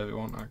on a curve, it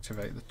won't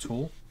activate the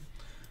tool.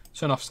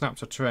 Turn off snap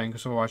to terrain,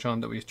 because otherwise you'll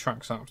end up with your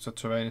track snap to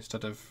terrain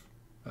instead of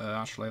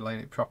actually laying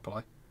it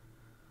properly.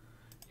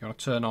 You want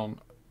to turn on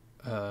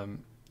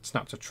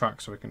snap to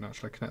track so we can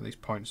actually connect these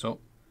points up.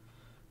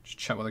 Just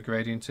check what the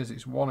gradient is.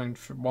 It's 1 in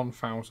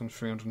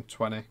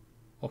 1,320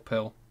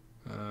 uphill,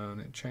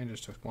 and it changes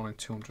to 1 in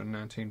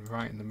 219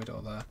 right in the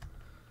middle there,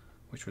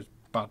 which was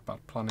bad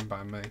planning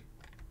by me.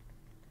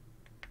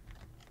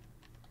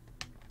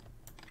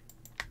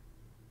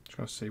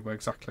 Trying to see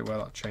exactly where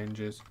that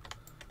change is.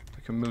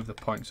 We can move the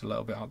points a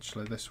little bit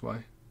actually this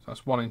way. So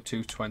that's 1 in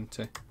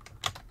 220,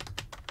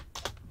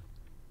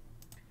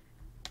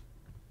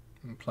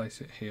 and place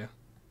it here.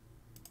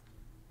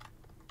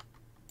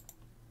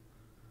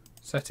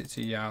 Set it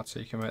to yard so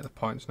you can make the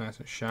points nice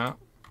and sharp,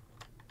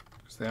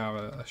 because they are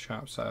a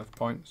sharp set of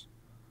points.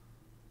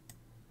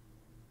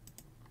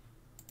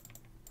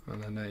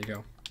 And then there you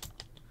go.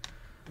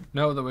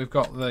 Note that we've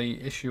got the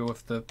issue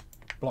of the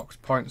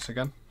blocked points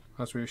again,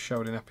 as we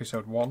showed in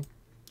episode 1.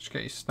 Just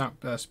get your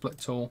split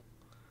tool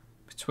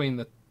between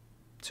the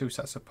two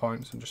sets of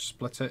points and just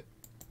split it.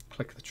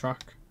 Click the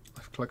track,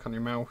 left click on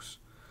your mouse,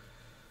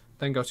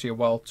 then go to your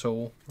weld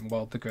tool and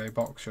weld the grey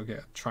box. You'll get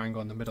a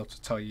triangle in the middle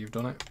to tell you you've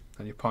done it,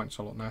 and your points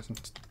will look nice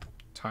and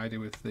tidy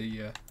with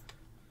the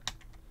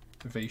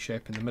V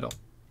shape in the middle.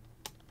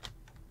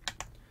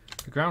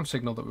 The ground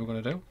signal that we're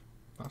going to do,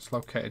 that's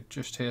located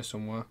just here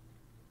somewhere.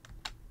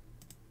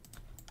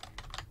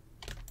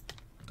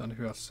 Don't know if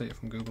you're able to see it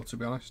from Google, to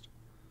be honest.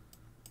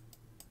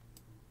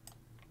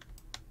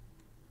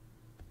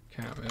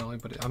 Can't really,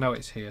 but I know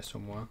it's here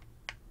somewhere.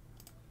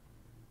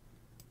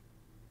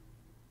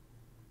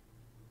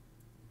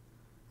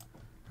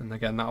 And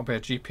again, that'll be a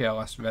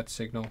GPLS red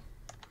signal,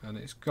 and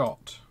it's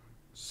got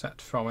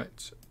set from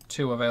it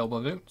 2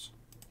 available routes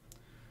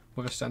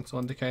with a stencil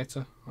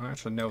indicator. I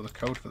actually know the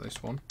code for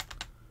this one,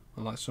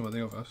 unlike some of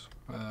the others.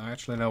 I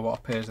actually know what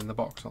appears in the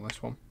box on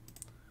this one,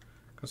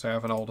 because I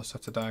have an older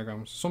set of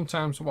diagrams.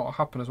 Sometimes what will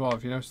happen as well,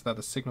 if you notice that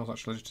the signal's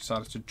actually just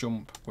decided to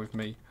jump with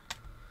me,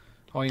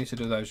 all you need to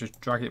do there is just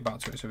drag it back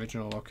to its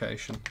original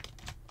location.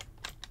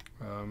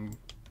 Oh,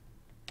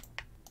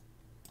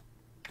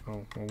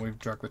 well, we've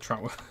dragged the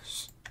track with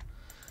us.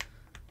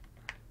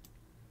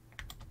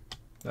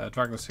 There,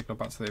 drag the signal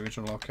back to the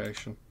original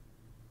location.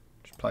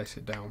 Just place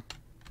it down,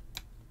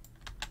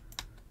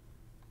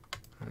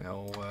 and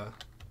it'll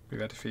be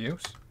ready for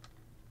use.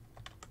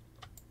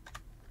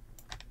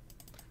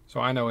 So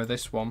I know with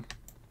this one,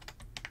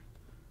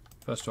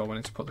 first of all we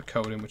need to put the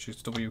code in, which is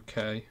WK,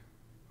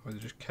 or is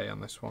it just K on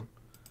this one?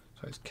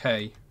 So it's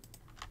K1230.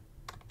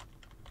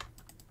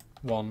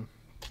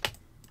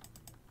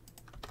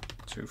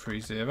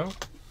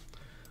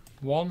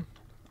 1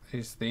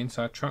 is the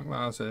inside track that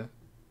has a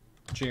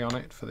G on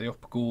it for the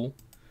up ghoul,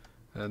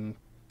 and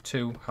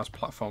 2 has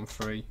platform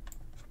 3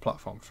 for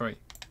platform 3. So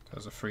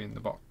there's a 3 in the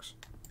box.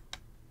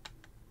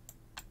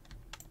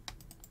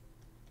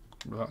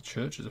 Well, that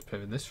church is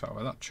appearing this far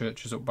away. That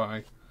church is up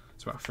by,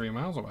 it's about 3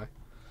 miles away.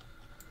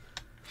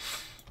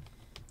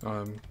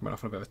 Went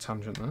off on a bit of a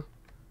tangent there.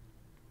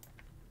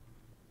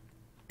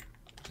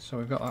 So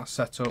we've got that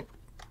set up.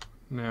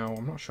 Now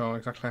I'm not sure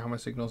exactly how many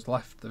signals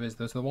left there is.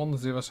 There's the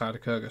ones the other side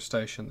of Kurga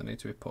Station that need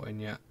to be put in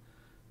yet,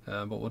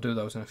 but we'll do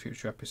those in a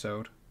future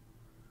episode.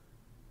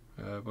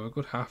 We're a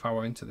good half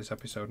hour into this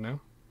episode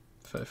now,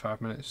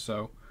 35 minutes,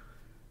 so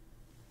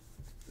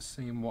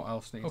seeing what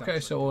else needs. Okay,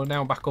 so we're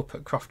now back up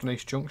at Crofton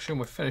East Junction.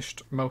 We've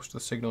finished most of the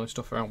signalling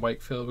stuff around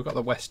Wakefield. We've got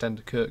the west end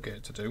of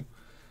Kirkgate to do,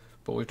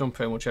 but we've done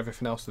pretty much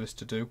everything else there is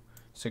to do,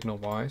 signal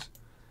wise.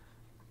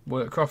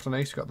 We're at Crofton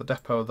East, we've got the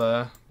depot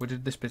there. We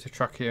did this bit of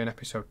track here in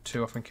episode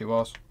 2, I think it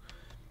was.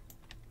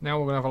 Now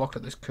we're going to have a look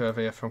at this curve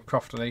here from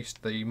Crofton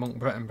East, the Monk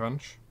Bretton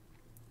branch.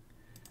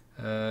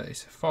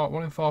 It's a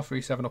 1 in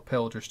 437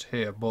 uphill just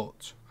here,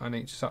 but I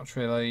need to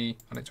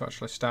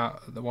actually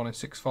start at the 1 in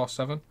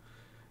 647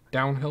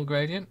 downhill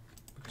gradient,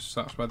 because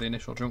that's where the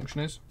initial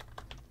junction is.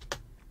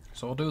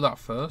 So I'll do that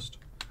first,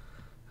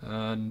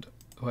 and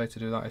the way to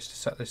do that is to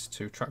set this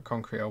to track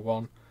concrete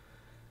 01.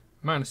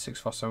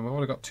 -647. We've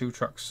already got 2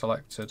 tracks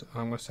selected.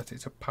 I'm going to set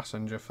it to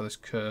passenger for this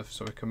curve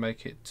so we can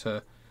make it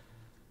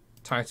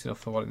tight enough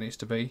for what it needs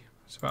to be.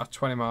 It's about a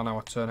 20 mile an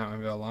hour turnout in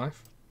real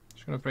life.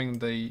 Just going to bring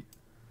the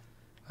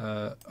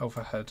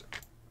overlay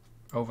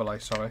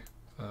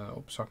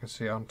up so I can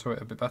see onto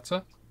it a bit better.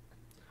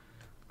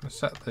 I'm going to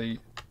set the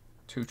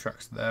 2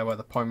 tracks there where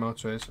the point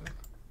motor is,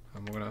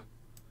 and we're going to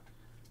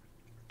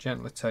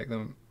gently take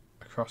them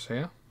across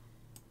here.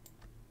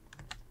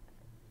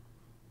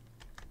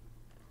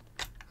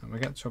 And we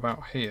get to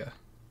about here,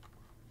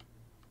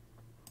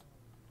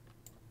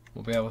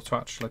 we'll be able to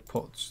actually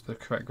put the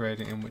correct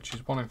gradient in, which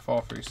is 1 in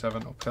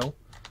 437 uphill,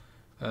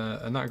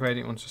 and that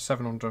gradient runs to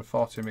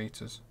 740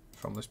 metres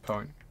from this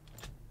point.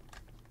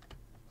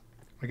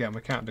 Again,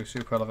 we can't do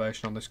super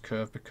elevation on this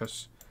curve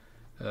because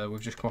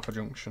we've just come off a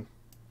junction.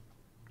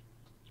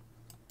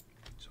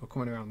 So we're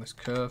coming around this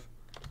curve.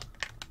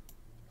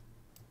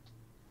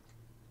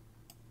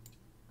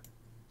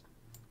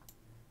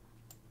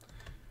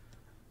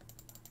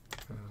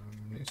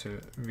 Need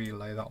to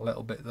relay that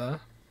little bit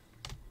there.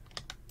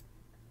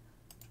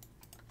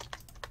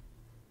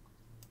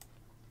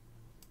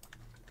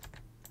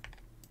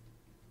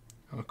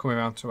 And we're coming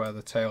around to where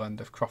the tail end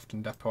of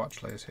Crofton Depot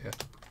actually is here.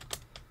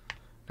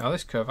 Now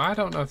this curve, I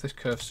don't know if this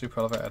curve's super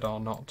elevated or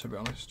not, to be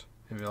honest,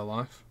 in real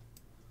life.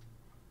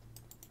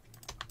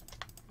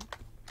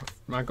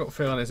 My gut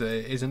feeling is that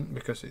it isn't,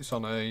 because it's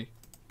on a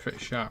pretty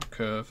sharp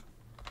curve.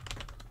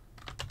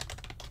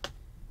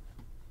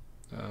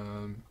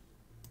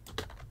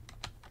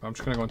 I'm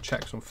just going to go and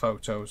check some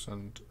photos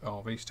and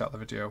I'll restart the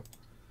video.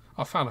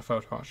 I found a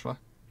photo actually.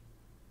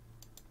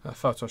 A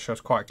photo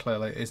shows quite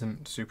clearly it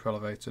isn't super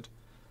elevated,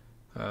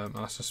 and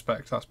I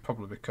suspect that's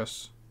probably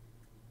because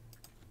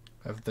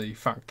of the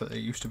fact that it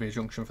used to be a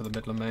junction for the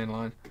Midland Main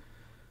Line,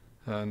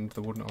 and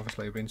there wouldn't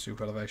obviously have been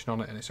super elevation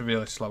on it, and it's a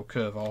really slow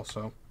curve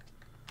also.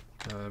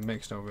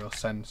 Makes no real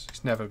sense.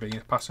 It's never been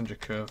a passenger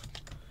curve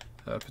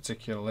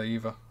particularly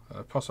either.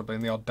 Possibly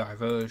in the odd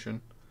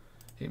diversion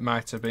it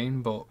might have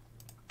been, but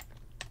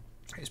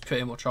it's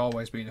pretty much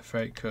always been a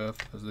freight curve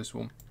as this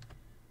one.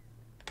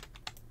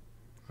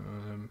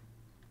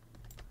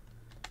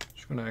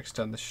 Just going to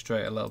extend this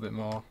straight a little bit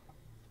more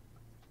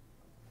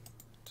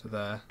to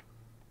there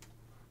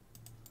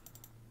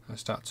and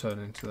start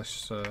turning into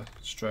this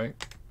straight.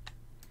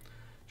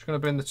 Just going to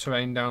bring the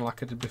terrain down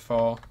like I did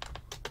before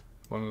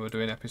when we were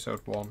doing episode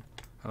 1,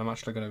 and I'm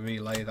actually going to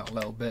relay that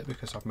little bit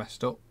because I've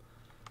messed up.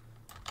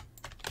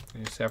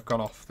 You see I've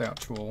gone off the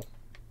actual,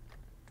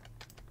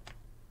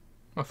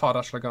 I thought I'd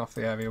actually gone off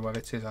the area where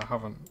it is. I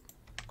haven't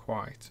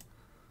quite.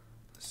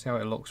 Let's see how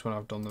it looks when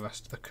I've done the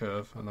rest of the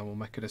curve, and then we'll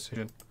make a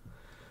decision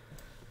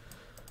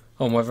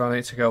on whether I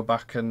need to go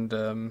back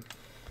and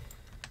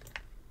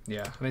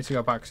yeah, I need to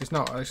go back because it's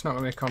not going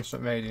to be a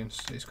constant radius.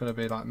 It's going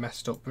to be like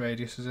messed up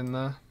radiuses in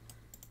there.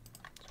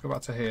 Let's go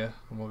back to here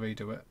and we'll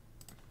redo it.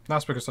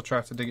 That's because I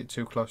tried to dig it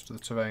too close to the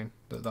terrain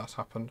that's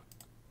happened.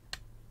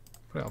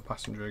 Put it on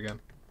passenger again.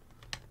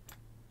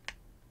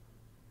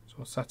 So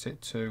we'll set it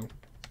to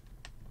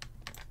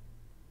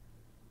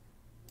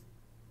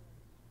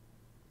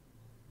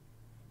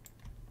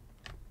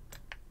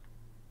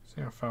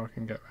see how far we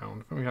can get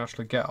round. I think we can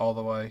actually get all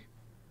the way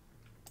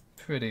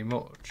pretty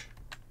much.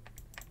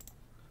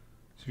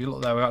 So if you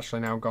look there, we've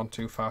actually now gone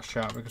too far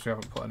sharp because we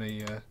haven't put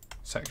any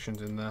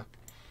sections in there.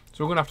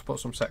 So we're going to have to put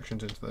some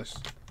sections into this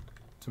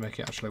to make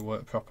it actually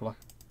work properly.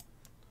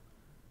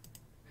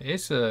 It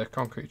is a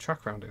concrete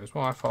track around here as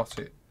well. I thought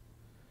it,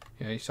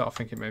 yeah, you sort of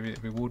thinking maybe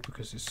it'd be wood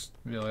because it's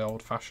really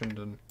old fashioned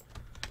and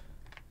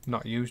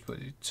not used, but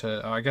it,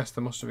 I guess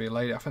they must have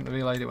relayed it. I think they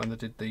relayed it when they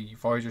did the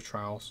Voyager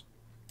trials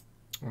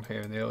on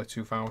here in the early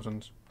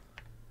 2000s. So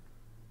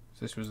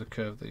this was the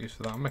curve they used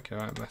for that. I'm making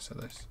a right mess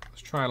of this.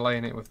 Let's try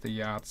laying it with the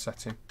yard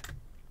setting,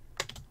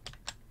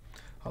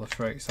 or the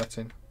freight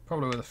setting,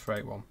 probably with the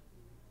freight one.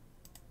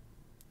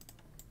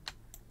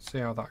 See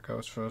how that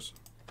goes for us.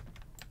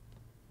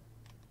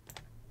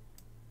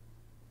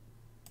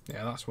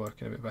 Yeah, that's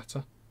working a bit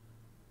better.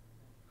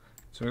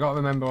 So we've got to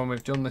remember when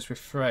we've done this with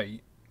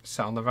freight,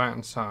 set on the right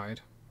hand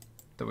side,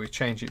 that we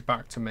change it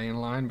back to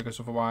mainline, because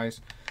otherwise,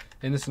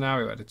 in the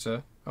scenario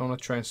editor, only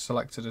trains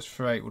selected as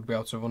freight would be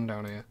able to run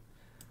down here.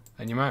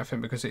 And you might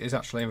think because it is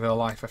actually in real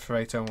life a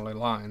freight only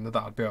line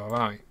that would be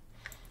alright.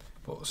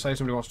 But say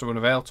somebody wants to run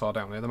a rail tour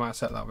down here, they might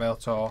set that rail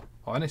tour,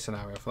 or any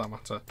scenario for that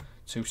matter,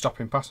 to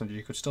stopping passenger.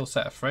 You could still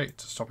set a freight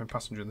to stopping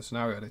passenger in the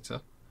scenario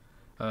editor,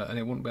 and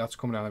it wouldn't be able to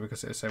come down here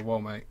because it would say, whoa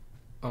mate,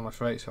 only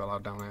freights are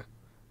allowed down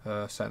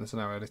here, set in the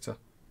scenario editor.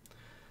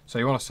 So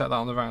you want to set that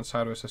on the right hand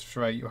side where it says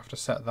freight, you have to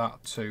set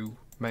that to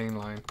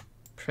mainline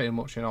pretty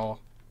much in all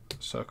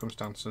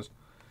circumstances.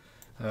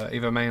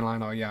 Either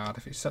mainline or yard.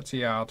 If it's set to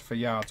yard, for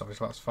yards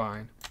obviously that's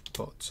fine,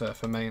 but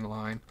for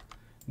mainline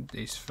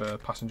it's for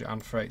passenger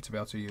and freight to be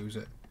able to use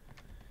it.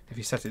 If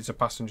you set it to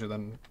passenger,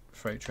 then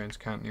freight trains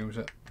can't use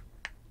it.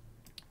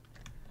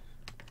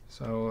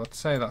 So let's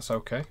say that's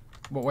okay.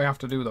 What we have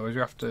to do though is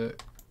we have to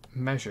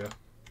measure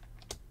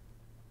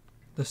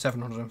the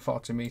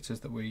 740 metres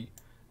that we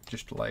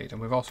just laid,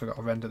 and we've also got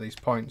to render these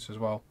points as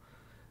well.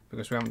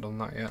 because we haven't done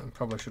that yet, and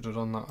probably should have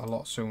done that a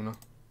lot sooner.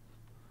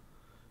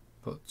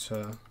 But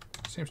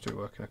seems to be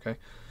working okay.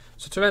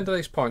 So to end of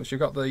these points,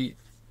 you've got the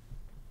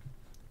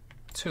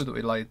two that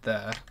we laid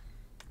there.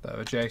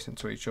 They're adjacent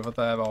to each other.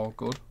 They're all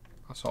good.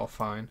 That's all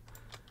fine.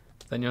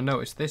 Then you'll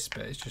notice this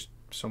bit is just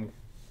some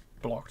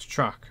blocked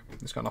track.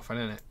 It's got nothing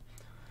in it.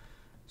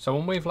 So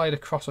when we've laid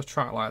across a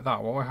track like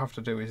that, what we have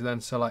to do is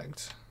then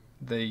select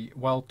the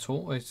weld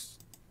tool.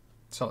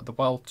 Select the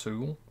weld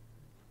tool.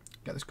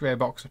 Get this grey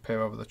box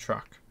appear over the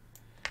track.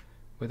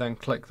 We then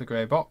click the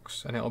grey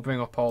box, and it'll bring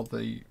up all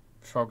the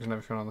frogs and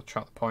everything on the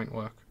track, the point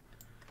work.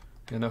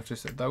 You'll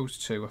notice that those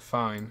two are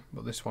fine,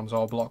 but this one's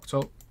all blocked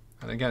up.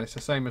 And again, it's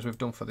the same as we've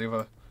done for the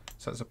other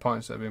sets of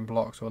points that have been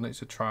blocked. So we'll need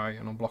to try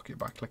and unblock it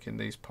by clicking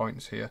these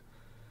points here,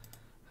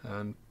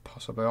 and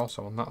possibly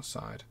also on that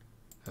side.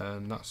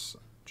 And that's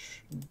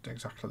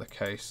exactly the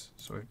case.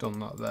 So we've done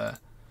that there,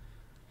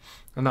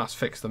 and that's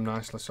fixed them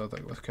nicely so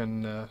that they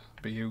can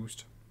be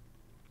used.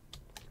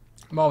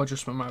 More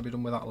adjustment might be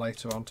done with that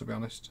later on, to be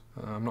honest.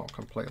 I'm not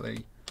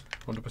completely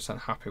 100%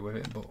 happy with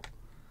it, but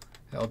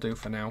it'll do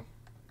for now.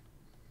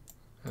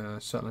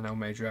 Certainly no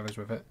major errors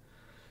with it.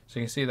 So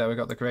you can see there we've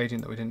got the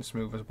gradient that we didn't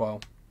smooth as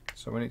well.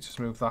 So we need to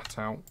smooth that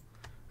out,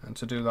 and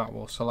to do that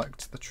we'll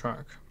select the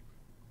track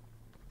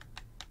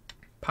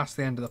past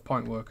the end of the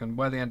point work, and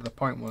where the end of the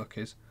point work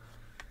is,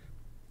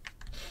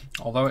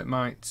 although it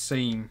might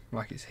seem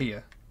like it's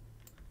here,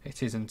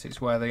 it isn't.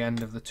 It's where the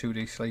end of the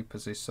 2D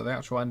sleepers is. So the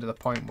actual end of the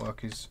point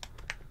work is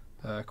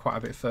quite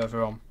a bit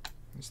further on.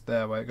 It's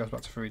there where it goes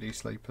back to 3D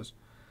sleepers.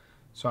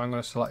 So I'm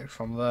going to select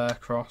from there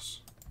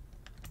across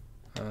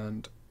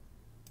and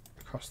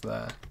across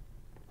there.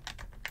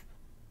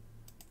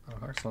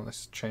 Oh, excellent,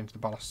 let's change the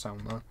ballast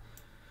sound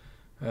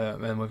there.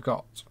 Then we've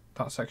got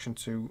that section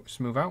to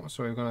smooth out,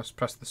 so we're going to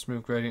press the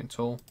smooth gradient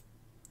tool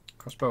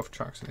across both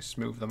tracks and it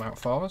smooth them out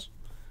for us.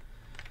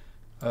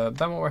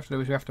 Then what we have to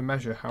do is we have to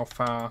measure how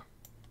far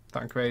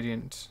that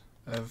gradient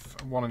of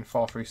 1 in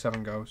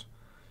 437 goes.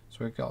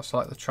 So we've got to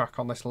select the track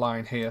on this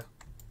line here.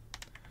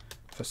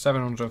 For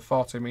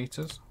 740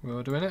 metres we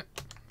were doing it,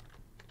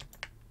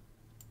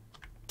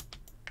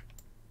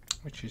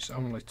 which is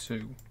only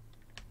 2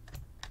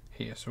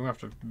 here, so we have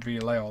to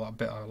relay all that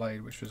bit I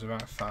laid, which was a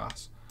right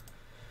farce.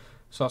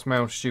 So that's my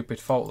own stupid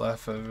fault there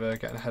for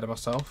getting ahead of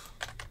myself.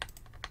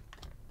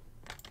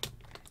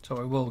 So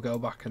I will go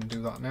back and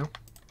do that now.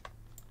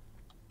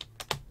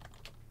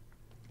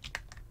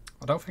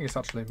 I don't think it's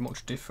actually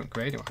much different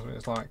gradient. I think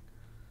it's like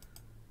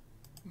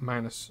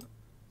minus.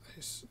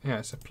 It's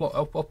a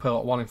uphill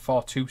at 1 in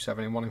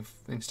 427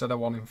 instead of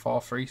 1 in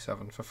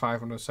 437 for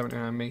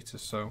 579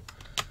 metres. So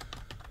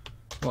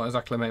won't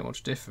exactly make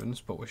much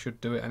difference, but we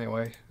should do it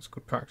anyway. It's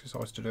good practice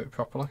always to do it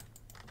properly.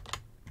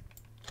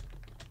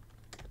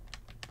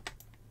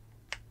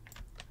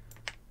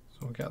 So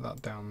we'll get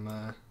that down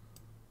there.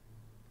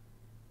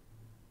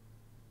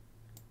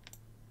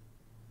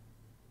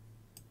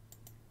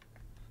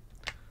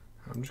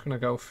 I'm just going to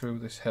go through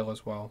this hill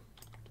as well,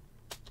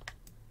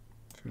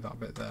 through that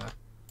bit there,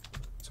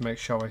 to make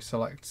sure we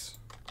select,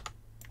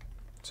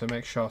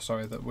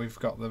 that we've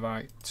got the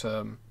right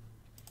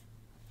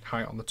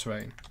height on the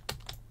terrain,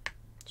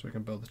 so we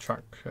can build the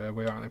track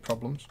without any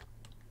problems.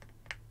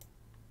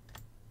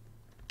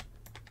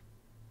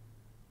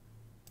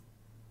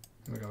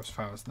 We go as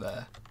far as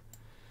there,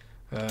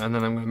 and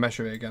then I'm going to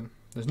measure it again.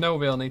 There's no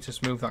real need to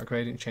smooth that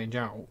gradient change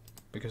out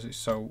because it's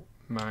so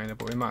minor,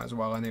 but we might as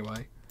well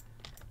anyway.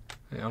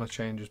 It only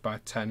changes by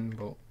 10,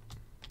 but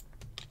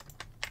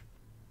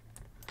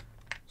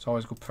it's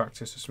always good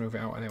practice to smooth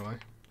it out anyway.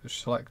 Just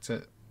select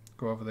it,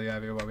 go over the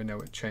area where we know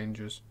it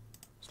changes,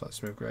 select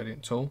smooth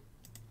gradient tool.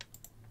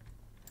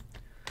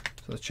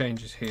 So the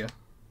change is here,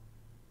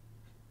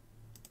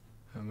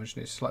 and we just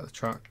need to select the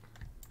track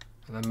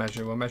and then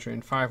measure. We're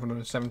measuring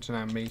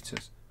 579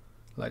 metres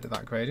laid at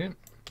that gradient.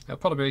 It'll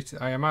probably be,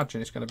 I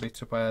imagine it's going to be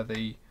to where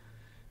the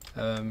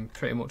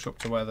pretty much up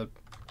to where the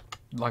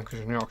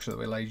Lancashire and Yorkshire that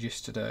we laid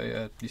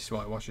yesterday,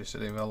 well, it was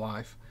yesterday in real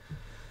life,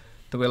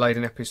 that we laid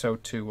in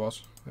episode 2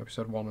 was,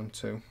 episode 1 and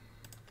 2.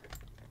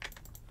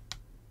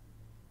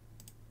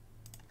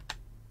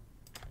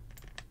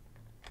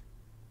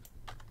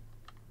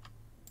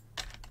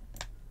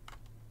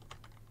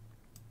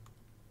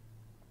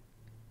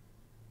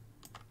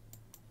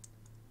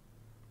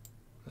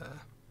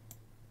 There.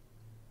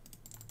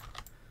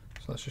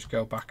 So let's just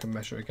go back and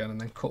measure again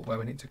and then cut where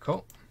we need to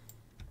cut.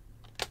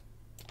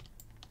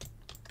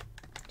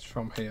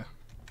 From here.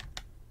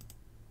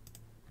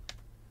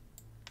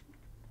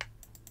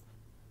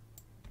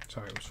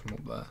 Sorry, it was from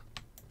up there.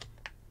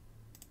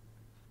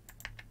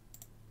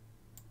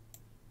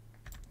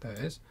 There it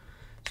is.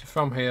 So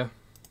from here,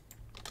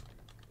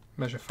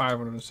 measure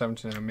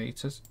 579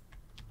 metres.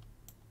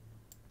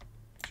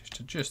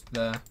 Just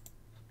there.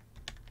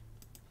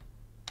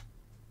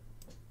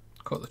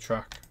 Cut the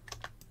track.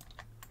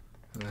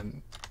 And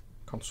then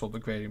consult the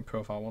gradient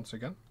profile once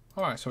again.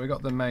 Alright, so we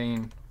got the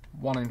main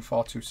 1 in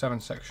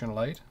 427 section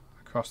laid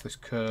across this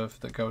curve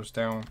that goes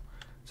down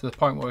to the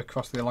point where we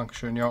cross the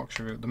Lancashire and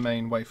Yorkshire route, the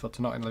main Wakefield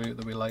to Knottingley route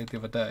that we laid the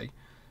other day.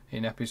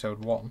 in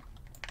episode 1.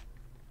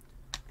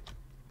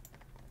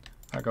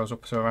 That goes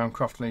up to around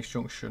Crofton East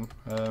Junction.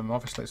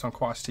 Obviously it's on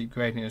quite a steep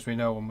gradient, as we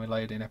know when we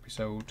laid in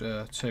episode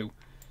 2.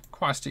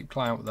 Quite a steep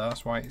climb up there,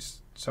 that's why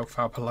it's so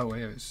far below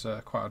here. It's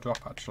quite a drop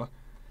actually.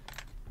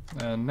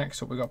 And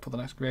next up we've got to put the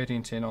next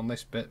gradient in on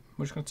this bit.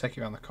 We're just going to take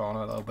it around the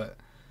corner a little bit.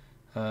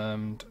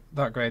 And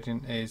that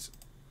gradient is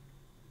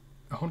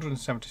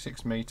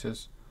 176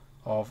 metres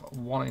of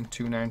 1 in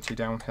 290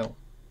 downhill.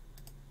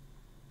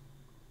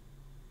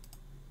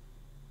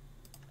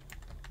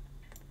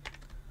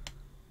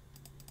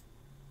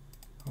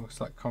 We'll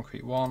select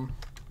concrete 1,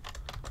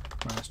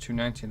 minus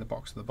 290 in the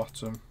box at the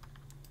bottom,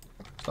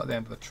 select the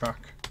end of the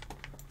track,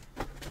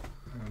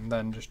 and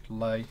then just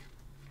lay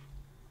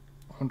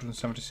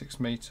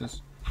 176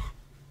 metres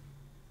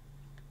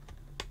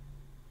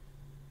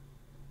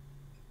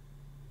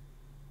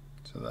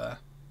to there,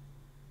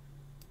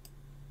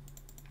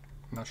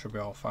 and that should be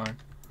all fine.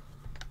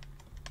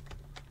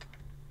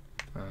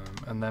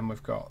 And then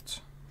we've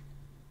got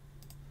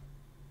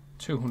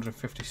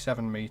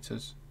 257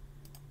 metres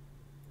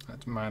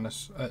at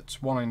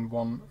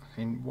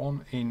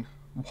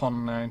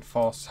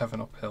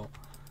 1947 uphill.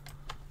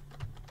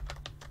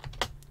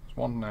 It's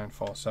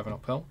 1947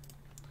 uphill.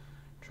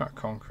 Track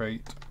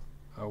concrete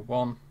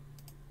 01,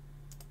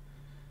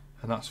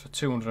 and that's for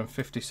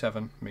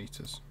 257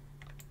 metres.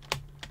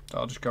 So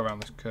I'll just go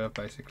around this curve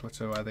basically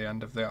to where the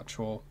end of the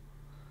actual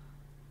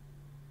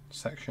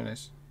section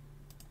is,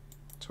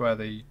 to where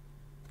the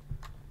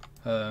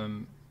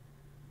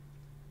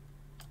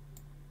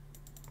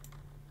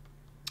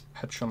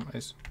head shunt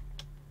is.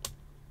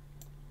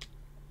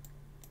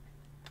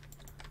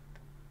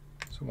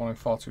 So 1 in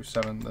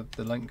 427,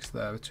 the links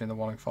there between the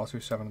 1 in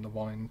 427 and the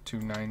 1 in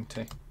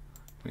 290.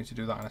 We need to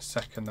do that in a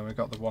second. Then we've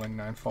got the 1 in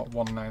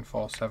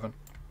 1947,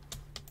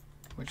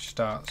 which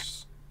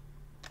starts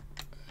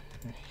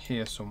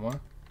here somewhere,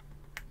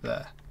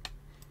 there.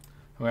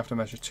 And we have to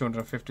measure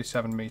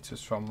 257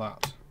 metres from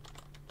that,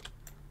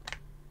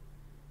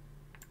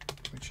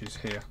 which is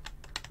here.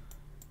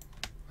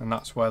 And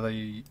that's where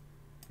the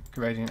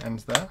gradient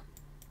ends there.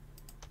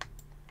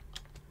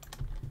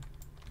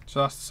 So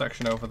that's the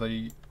section over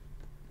the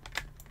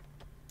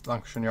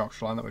Lancashire and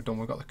Yorkshire line that we've done.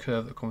 We've got the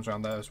curve that comes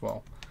around there as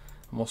well,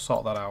 and we'll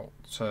sort that out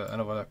to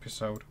another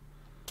episode.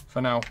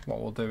 For now,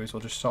 what we'll do is we'll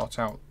just sort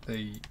out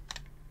the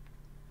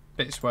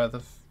bits where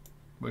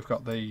we've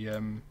got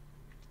the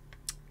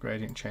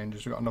gradient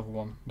changes. We've got another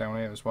one down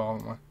here as well,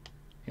 haven't we?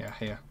 Yeah,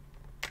 here.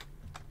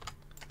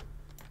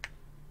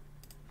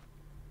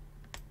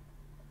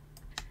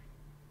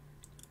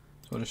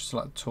 So we'll just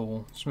select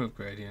tool, smooth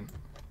gradient.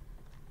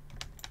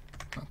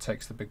 That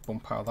takes the big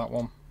bump out of that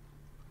one.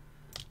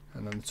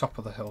 And then the top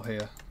of the hill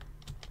here,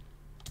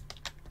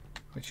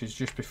 which is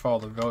just before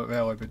the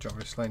railway bridge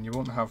obviously, and you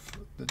won't have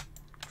the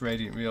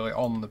gradient really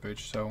on the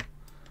bridge, so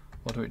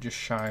we'll do it just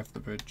shy of the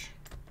bridge.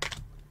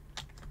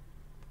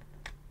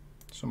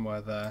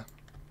 Somewhere there.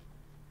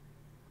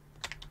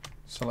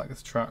 Select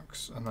the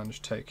tracks and then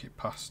just take it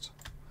past,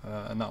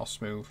 and that'll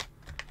smooth.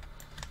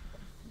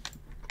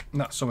 And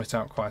that'll sum it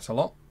out quite a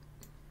lot.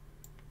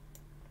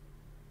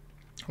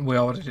 We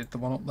already did the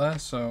one up there,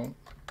 so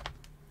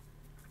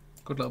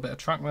good little bit of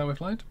track there we've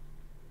laid.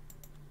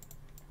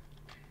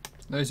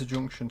 There's a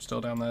junction still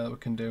down there that we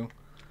can do,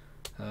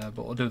 but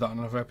we'll do that in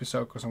another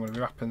episode because I'm going to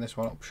be wrapping this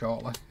one up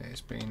shortly.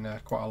 It's been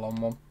quite a long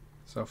one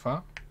so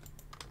far.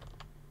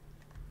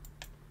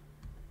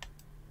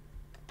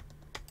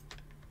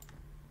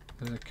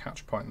 There's a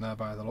catch point there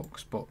by the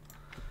looks, but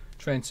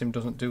Train Sim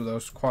doesn't do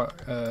those quite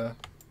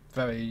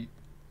very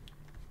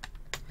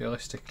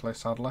realistically,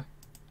 sadly.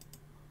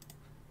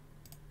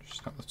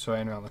 Just snap the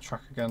terrain around the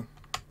track again,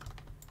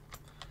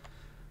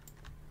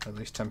 at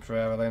least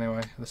temporarily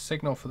anyway. The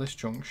signal for this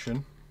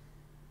junction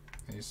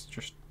is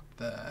just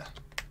there,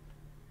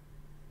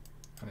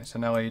 and it's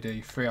an LED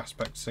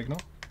 3-aspect signal.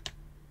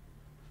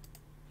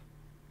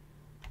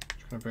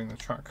 Just going to bring the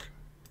track,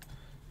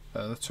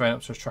 the terrain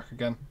up to the track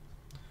again.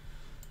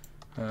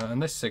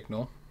 And this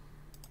signal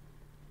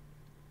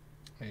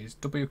is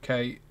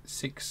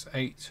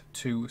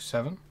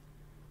WK6827,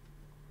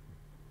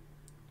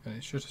 and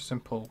it's just a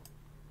simple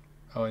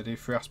LED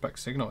 3-aspect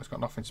signal. It's got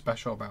nothing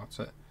special about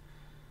it.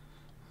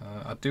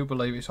 I do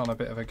believe it's on a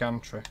bit of a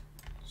gantry,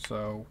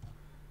 so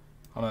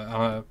on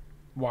a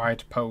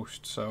wide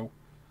post, so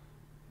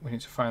we need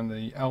to find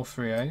the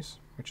L3As,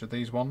 which are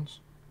these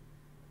ones.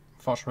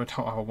 Unfortunately we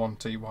don't have a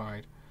 1T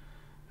wide.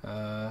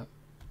 Let's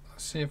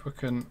see if we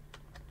can.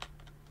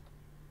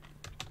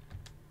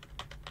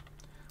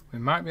 We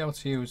might be able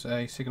to use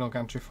a signal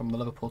gantry from the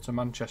Liverpool to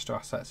Manchester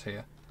assets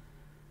here.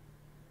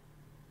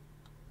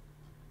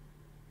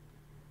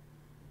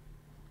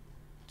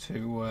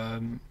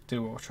 To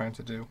do what we're trying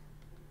to do.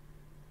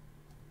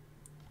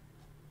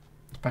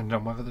 Depending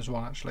on whether there's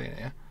one actually in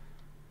here.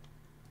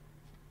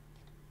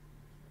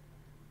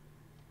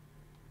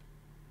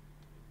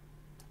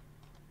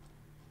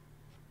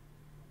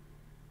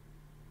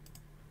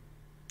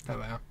 There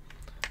we are.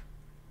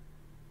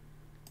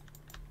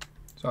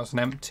 So that's an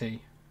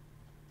empty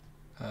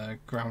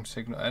ground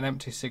signal, an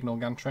empty signal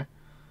gantry.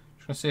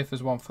 Just going to see if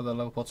there's one for the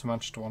Liverpool to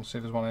Manchester one, see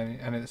if there's one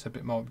any that's a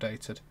bit more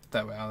updated.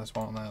 There we are, there's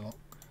one on there, look.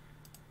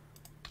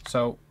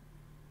 So,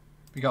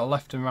 we got a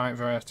left and right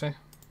variety.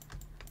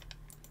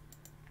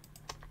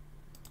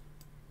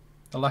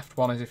 The left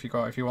one is if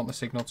you want the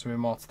signal to be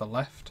more to the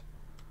left,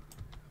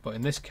 but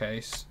in this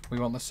case we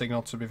want the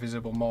signal to be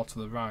visible more to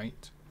the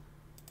right,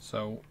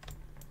 so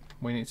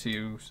we need to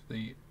use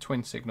the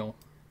twin signal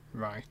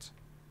right,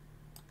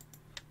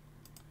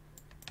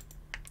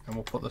 and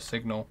we'll put the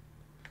signal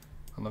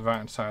on the right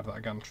hand side of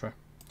that gantry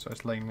so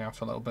it's leaning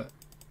out a little bit.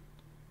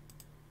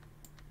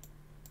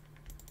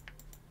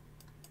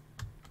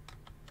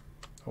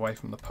 Away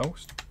from the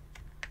post.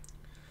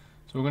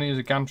 So we're going to use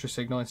a gantry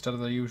signal instead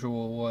of the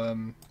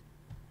usual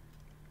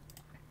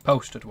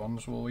posted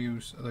ones. We'll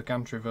use the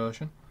gantry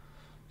version.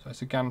 So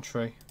it's a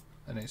gantry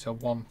and it's a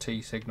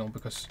 1T signal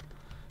because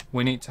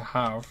we need to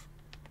have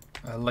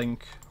a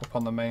link up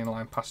on the main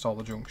line past all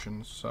the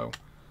junctions. So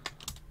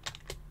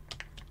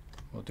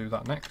we'll do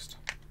that next.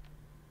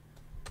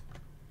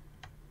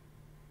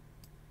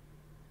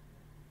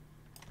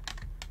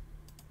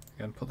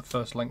 Again, put the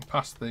first link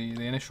past the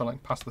initial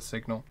link past the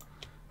signal,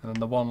 and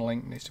then the one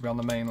link needs to be on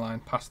the main line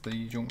past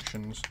the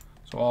junctions.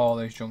 So all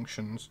these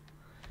junctions,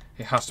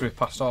 it has to be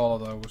past all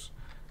of those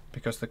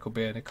because there could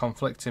be a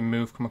conflicting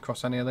move come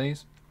across any of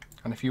these.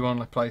 And if you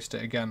only placed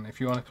it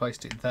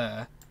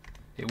there,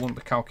 it wouldn't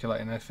be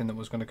calculating anything that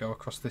was going to go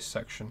across this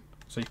section.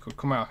 So you could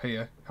come out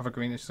here, have a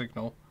greenish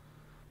signal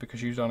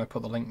because you'd only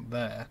put the link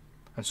there,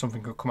 and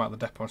something could come out of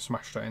the depot and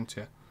smash straight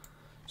into you.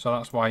 So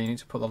that's why you need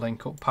to put the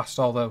link up past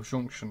all those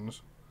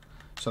junctions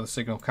so the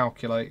signal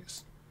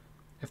calculates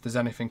if there's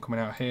anything coming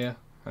out here,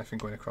 anything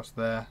going across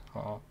there,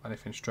 or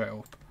anything straight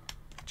up.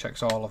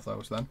 Checks all of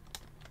those then.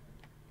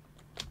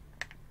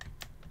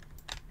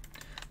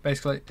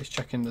 Basically it's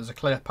checking there's a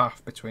clear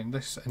path between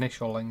this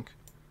initial link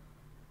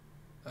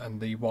and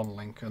the one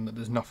link, and that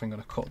there's nothing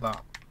going to cut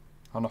that,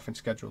 or nothing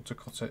scheduled to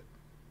cut it.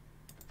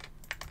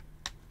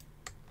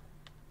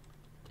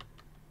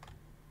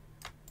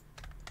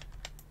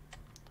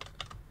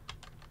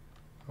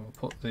 And we'll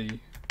put the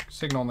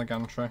signal on the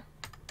gantry.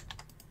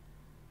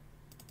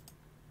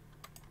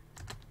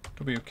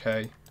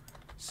 WK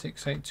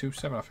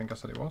 6827, I think I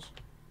said it was.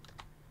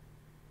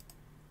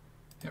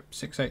 Yep,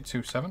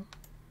 6827.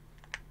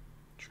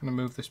 Just going to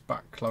move this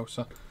back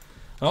closer.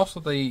 And also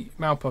the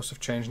mileposts have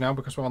changed now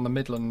because we're on a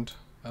Midland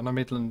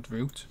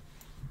route.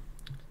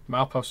 The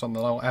milepost on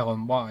the L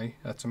and Y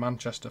to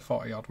Manchester,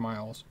 40 odd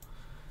miles.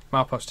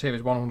 Milepost here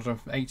is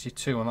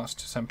 182, and that's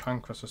to St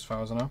Pancras as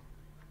far as I know.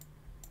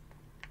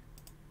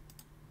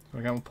 So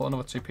again, we'll put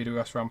another 2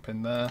 PWS ramp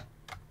in there.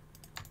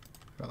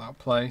 Got that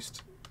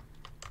placed.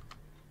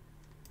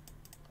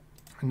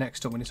 And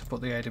next up we need to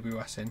put the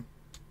AWS in.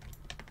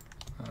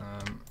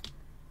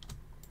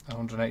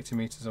 180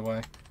 metres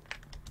away.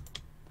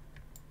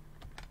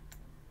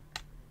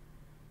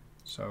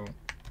 So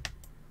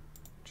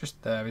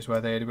just there is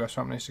where the AWS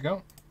ramp needs to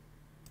go.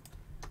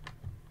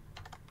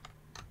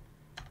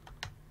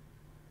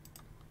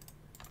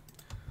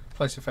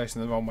 Place it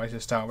facing the wrong way to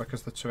start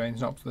because the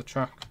terrain's not up to the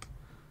track,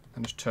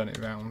 and just turn it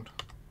around.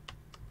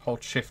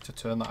 Hold shift to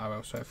turn that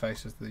arrow so it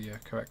faces the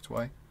correct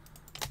way.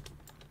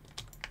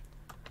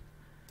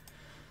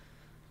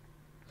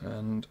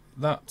 And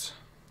that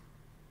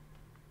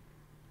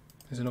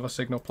is another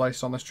signal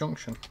placed on this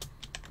junction.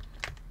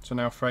 So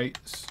now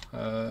freights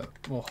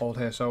will hold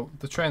here. So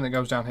the train that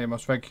goes down here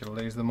most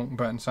regularly is the Monk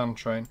Bretton sand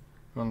train.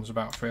 Runs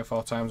about 3 or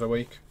 4 times a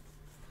week.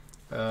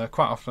 Quite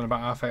often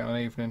about 8:30 on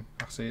an evening.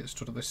 I see it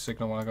stood at this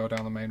signal when I go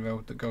down the main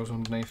road that goes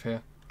underneath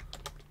here.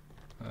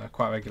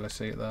 Quite regularly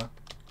see it there.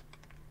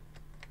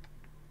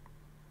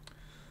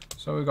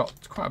 So we've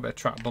got quite a bit of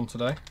track done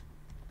today.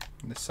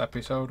 In this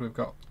episode we've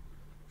got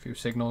a few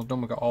signals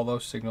done. We've got all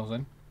those signals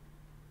in,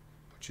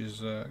 which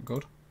is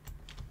good.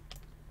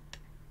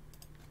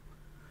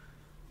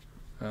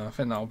 I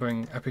think that'll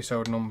bring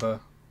episode number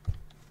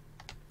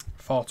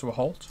 4 to a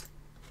halt.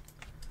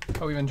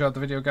 Hope you've enjoyed the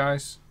video,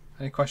 guys.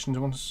 Any questions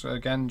once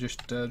again,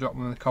 just drop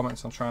them in the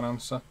comments, I'll try and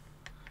answer.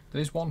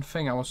 There is one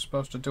thing I was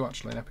supposed to do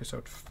actually in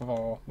episode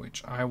 4,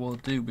 which I will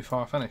do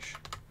before I finish.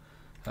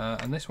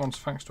 And this one's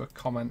thanks to a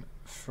comment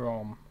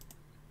from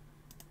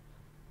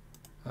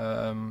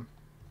one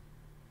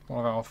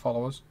of our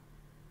followers.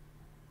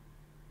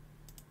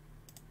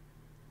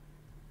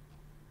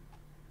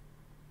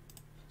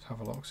 Have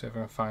a look, see if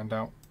I can find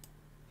out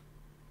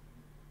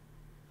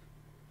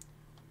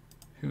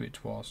who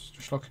it was.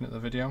 Just looking at the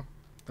video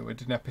that we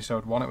did in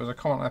episode 1. It was a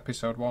comment on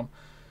episode 1,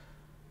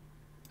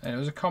 and it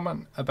was a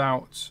comment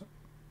about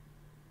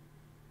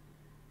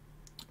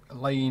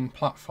laying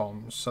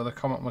platforms. So the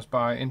comment was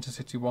by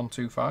Intercity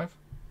 125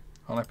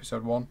 on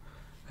episode 1,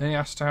 and he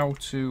asked how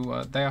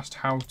to they asked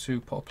how to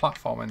put a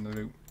platform in the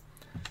route.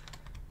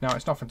 Now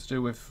it's nothing to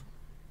do with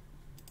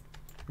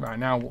right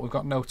now. We've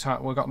got no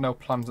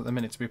plans at the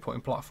minute to be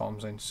putting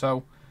platforms in.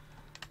 So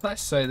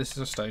let's say this is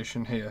a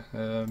station here.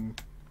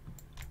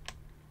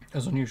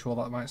 As unusual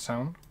that might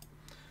sound,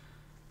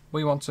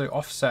 we want to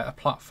offset a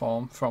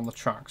platform from the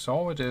track. So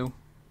all we do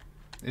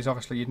is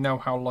obviously you'd know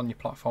how long your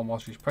platform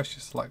was. You press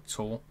your select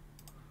tool,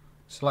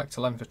 select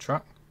a length of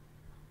track,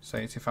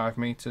 say 85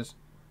 metres,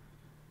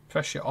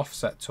 press your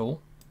offset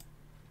tool,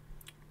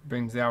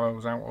 brings the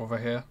arrows out over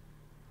here,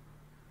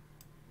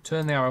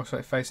 turn the arrow so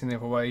it's facing the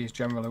other way is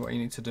generally what you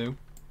need to do,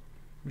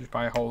 just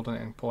by holding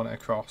it and pulling it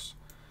across.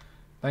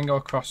 Then go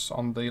across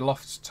on the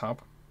lofts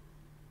tab,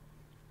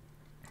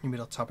 your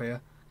middle tab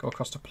here, go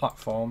across to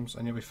platforms,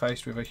 and you'll be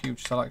faced with a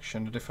huge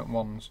selection of different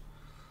ones.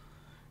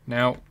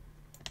 Now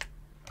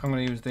I'm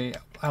going to use the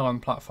LM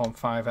platform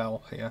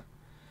 5L here.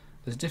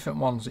 There's different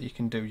ones that you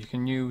can do. You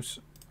can use,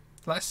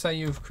 let's say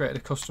you've created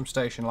a custom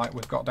station like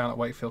we've got down at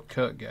Wakefield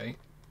Kirkgate.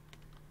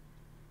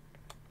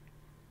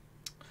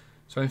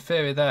 So in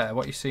theory there,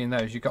 what you're seeing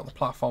there is you've got the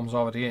platforms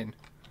already in,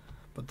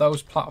 but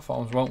those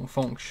platforms won't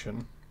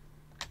function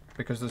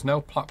because there's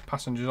no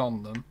passengers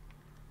on them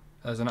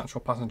as an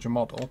actual passenger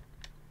model,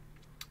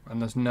 and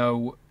there's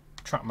no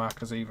track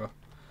markers either.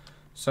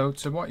 So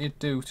what you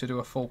do to do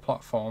a full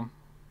platform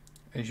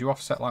is you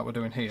offset like we're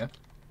doing here,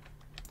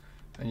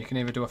 and you can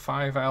either do a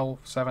 5L,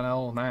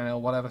 7L,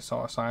 9L, whatever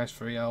sort of size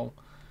 3L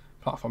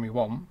platform you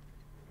want.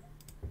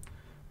 But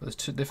there's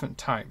two different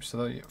types. So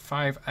the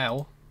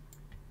 5L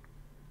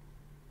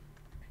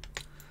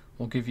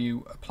will give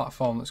you a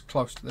platform that's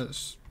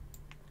that's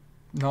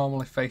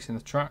normally facing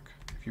the track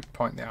if you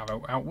point the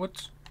arrow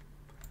outwards,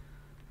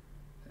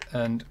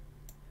 and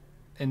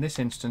in this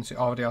instance it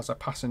already has a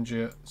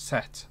passenger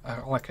set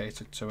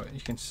allocated to it.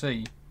 You can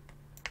see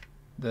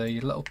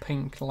the little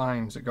pink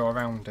lines that go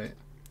around it,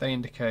 they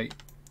indicate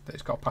that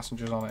it's got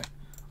passengers on it.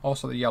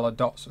 Also the yellow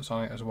dots that's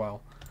on it as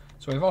well.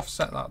 So we've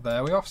offset that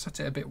there. We offset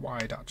it a bit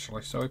wide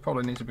actually, so we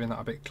probably need to bring that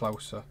a bit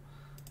closer.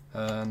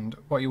 And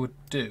what you would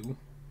do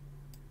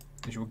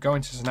is you would go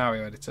into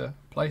scenario editor,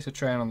 place a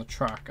train on the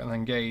track, and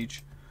then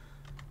gauge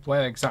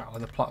where exactly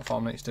the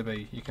platform needs to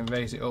be. You can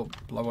raise it up,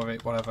 lower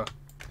it, whatever.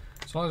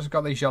 As long as it's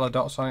got these yellow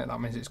dots on it, that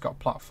means it's got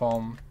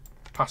platform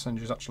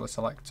passengers actually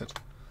selected.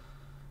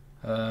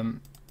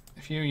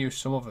 If you use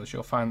some others,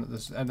 you'll find that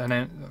there's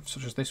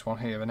such as this one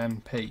here, an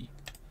NP.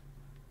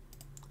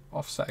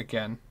 Offset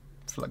again,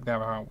 flick the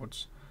arrow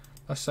outwards.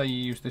 Let's say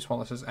you use this one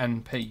that says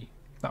NP.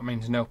 That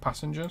means no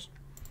passengers.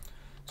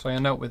 So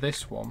you'll note with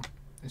this one,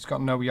 it's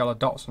got no yellow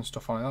dots and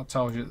stuff on it. That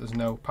tells you that there's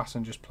no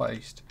passengers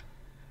placed.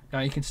 Now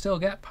you can still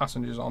get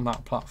passengers on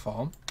that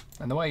platform,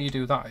 and the way you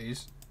do that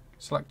is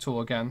select tool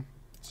again,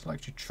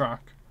 select your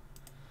track,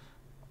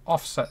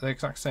 offset the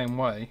exact same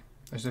way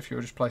as if you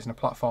were just placing a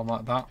platform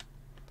like that,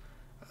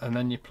 and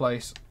then you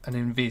place an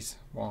invis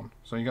one.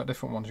 So you've got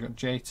different ones. You've got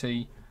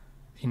JT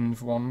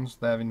inv ones,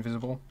 they're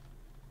invisible,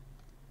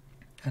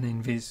 and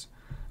invis.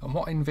 And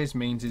what invis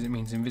means is it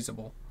means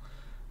invisible.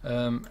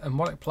 And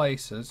what it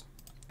places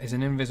is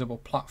an invisible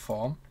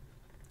platform.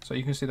 So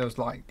you can see those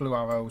like blue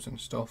arrows and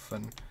stuff,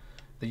 and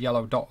the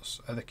yellow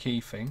dots are the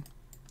key thing.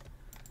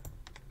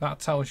 That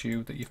tells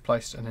you that you've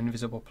placed an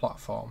invisible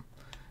platform.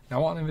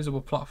 Now what an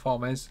invisible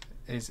platform is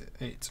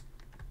it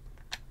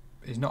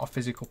is not a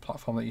physical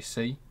platform that you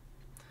see,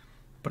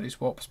 but it's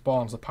what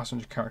spawns the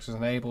passenger characters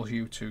and enables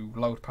you to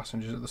load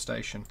passengers at the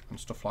station and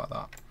stuff like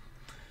that.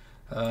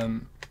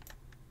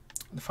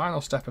 The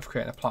final step of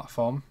creating a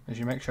platform is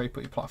you make sure you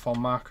put your platform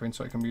marker in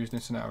so it can be used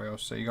in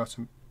scenarios. So you go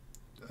to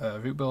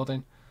route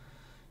building,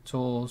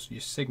 tools,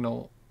 your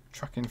signal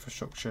track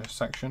infrastructure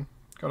section,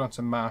 go down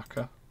to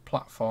marker,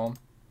 platform,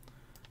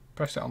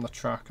 press it on the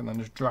track, and then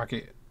just drag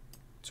it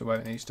to where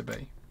it needs to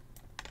be.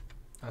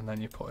 And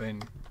then you put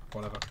in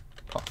whatever,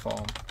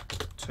 platform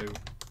 2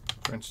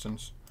 for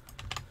instance.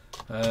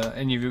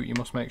 In your route you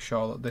must make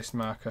sure that this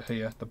marker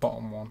here, the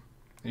bottom one,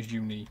 is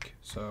unique.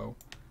 So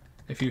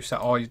if you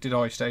did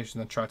all your stations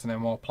and tried to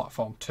name all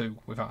platform 2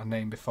 without a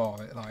name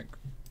before it, like,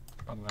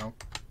 I don't know,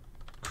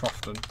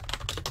 Crofton,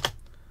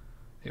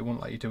 it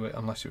wouldn't let you do it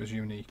unless it was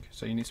unique.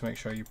 So you need to make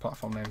sure your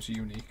platform names are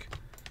unique.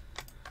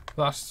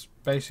 That's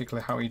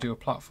basically how you do a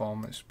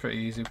platform. It's pretty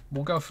easy.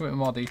 We'll go through it in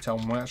more detail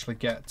when we actually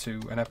get to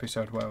an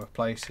episode where we're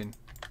placing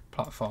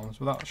platforms,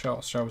 but that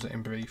shows it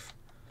in brief.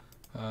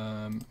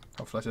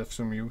 Hopefully it's of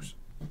some use.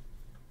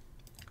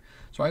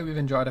 So I hope you've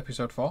enjoyed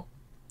episode 4,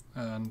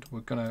 and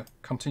we're going to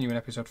continue in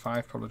episode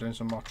 5, probably doing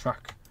some more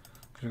track,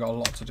 because we've got a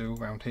lot to do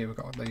around here. We've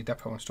got the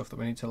depot and stuff that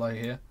we need to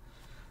lay here.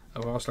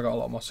 We've also got a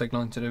lot more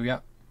signalling to do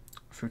yet.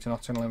 Through to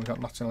Knottingley, we've got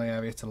Knottingley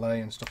area to lay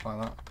and stuff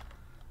like that.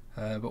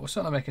 But we're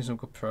certainly making some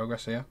good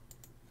progress here.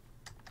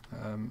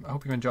 I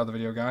hope you've enjoyed the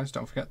video, guys.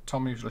 Don't forget,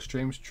 Tom usually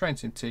streams Train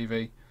Sim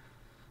TV.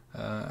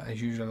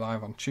 He's usually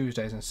live on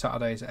Tuesdays and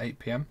Saturdays at 8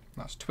 PM.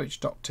 That's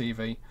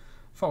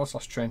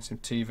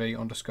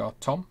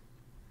twitch.tv/TrainSimTV_Tom.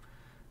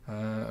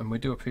 And we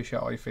do appreciate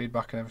all your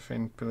feedback and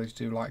everything. Please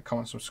do like,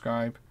 comment,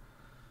 subscribe.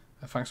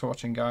 Thanks for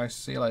watching, guys.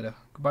 See you later.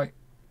 Goodbye.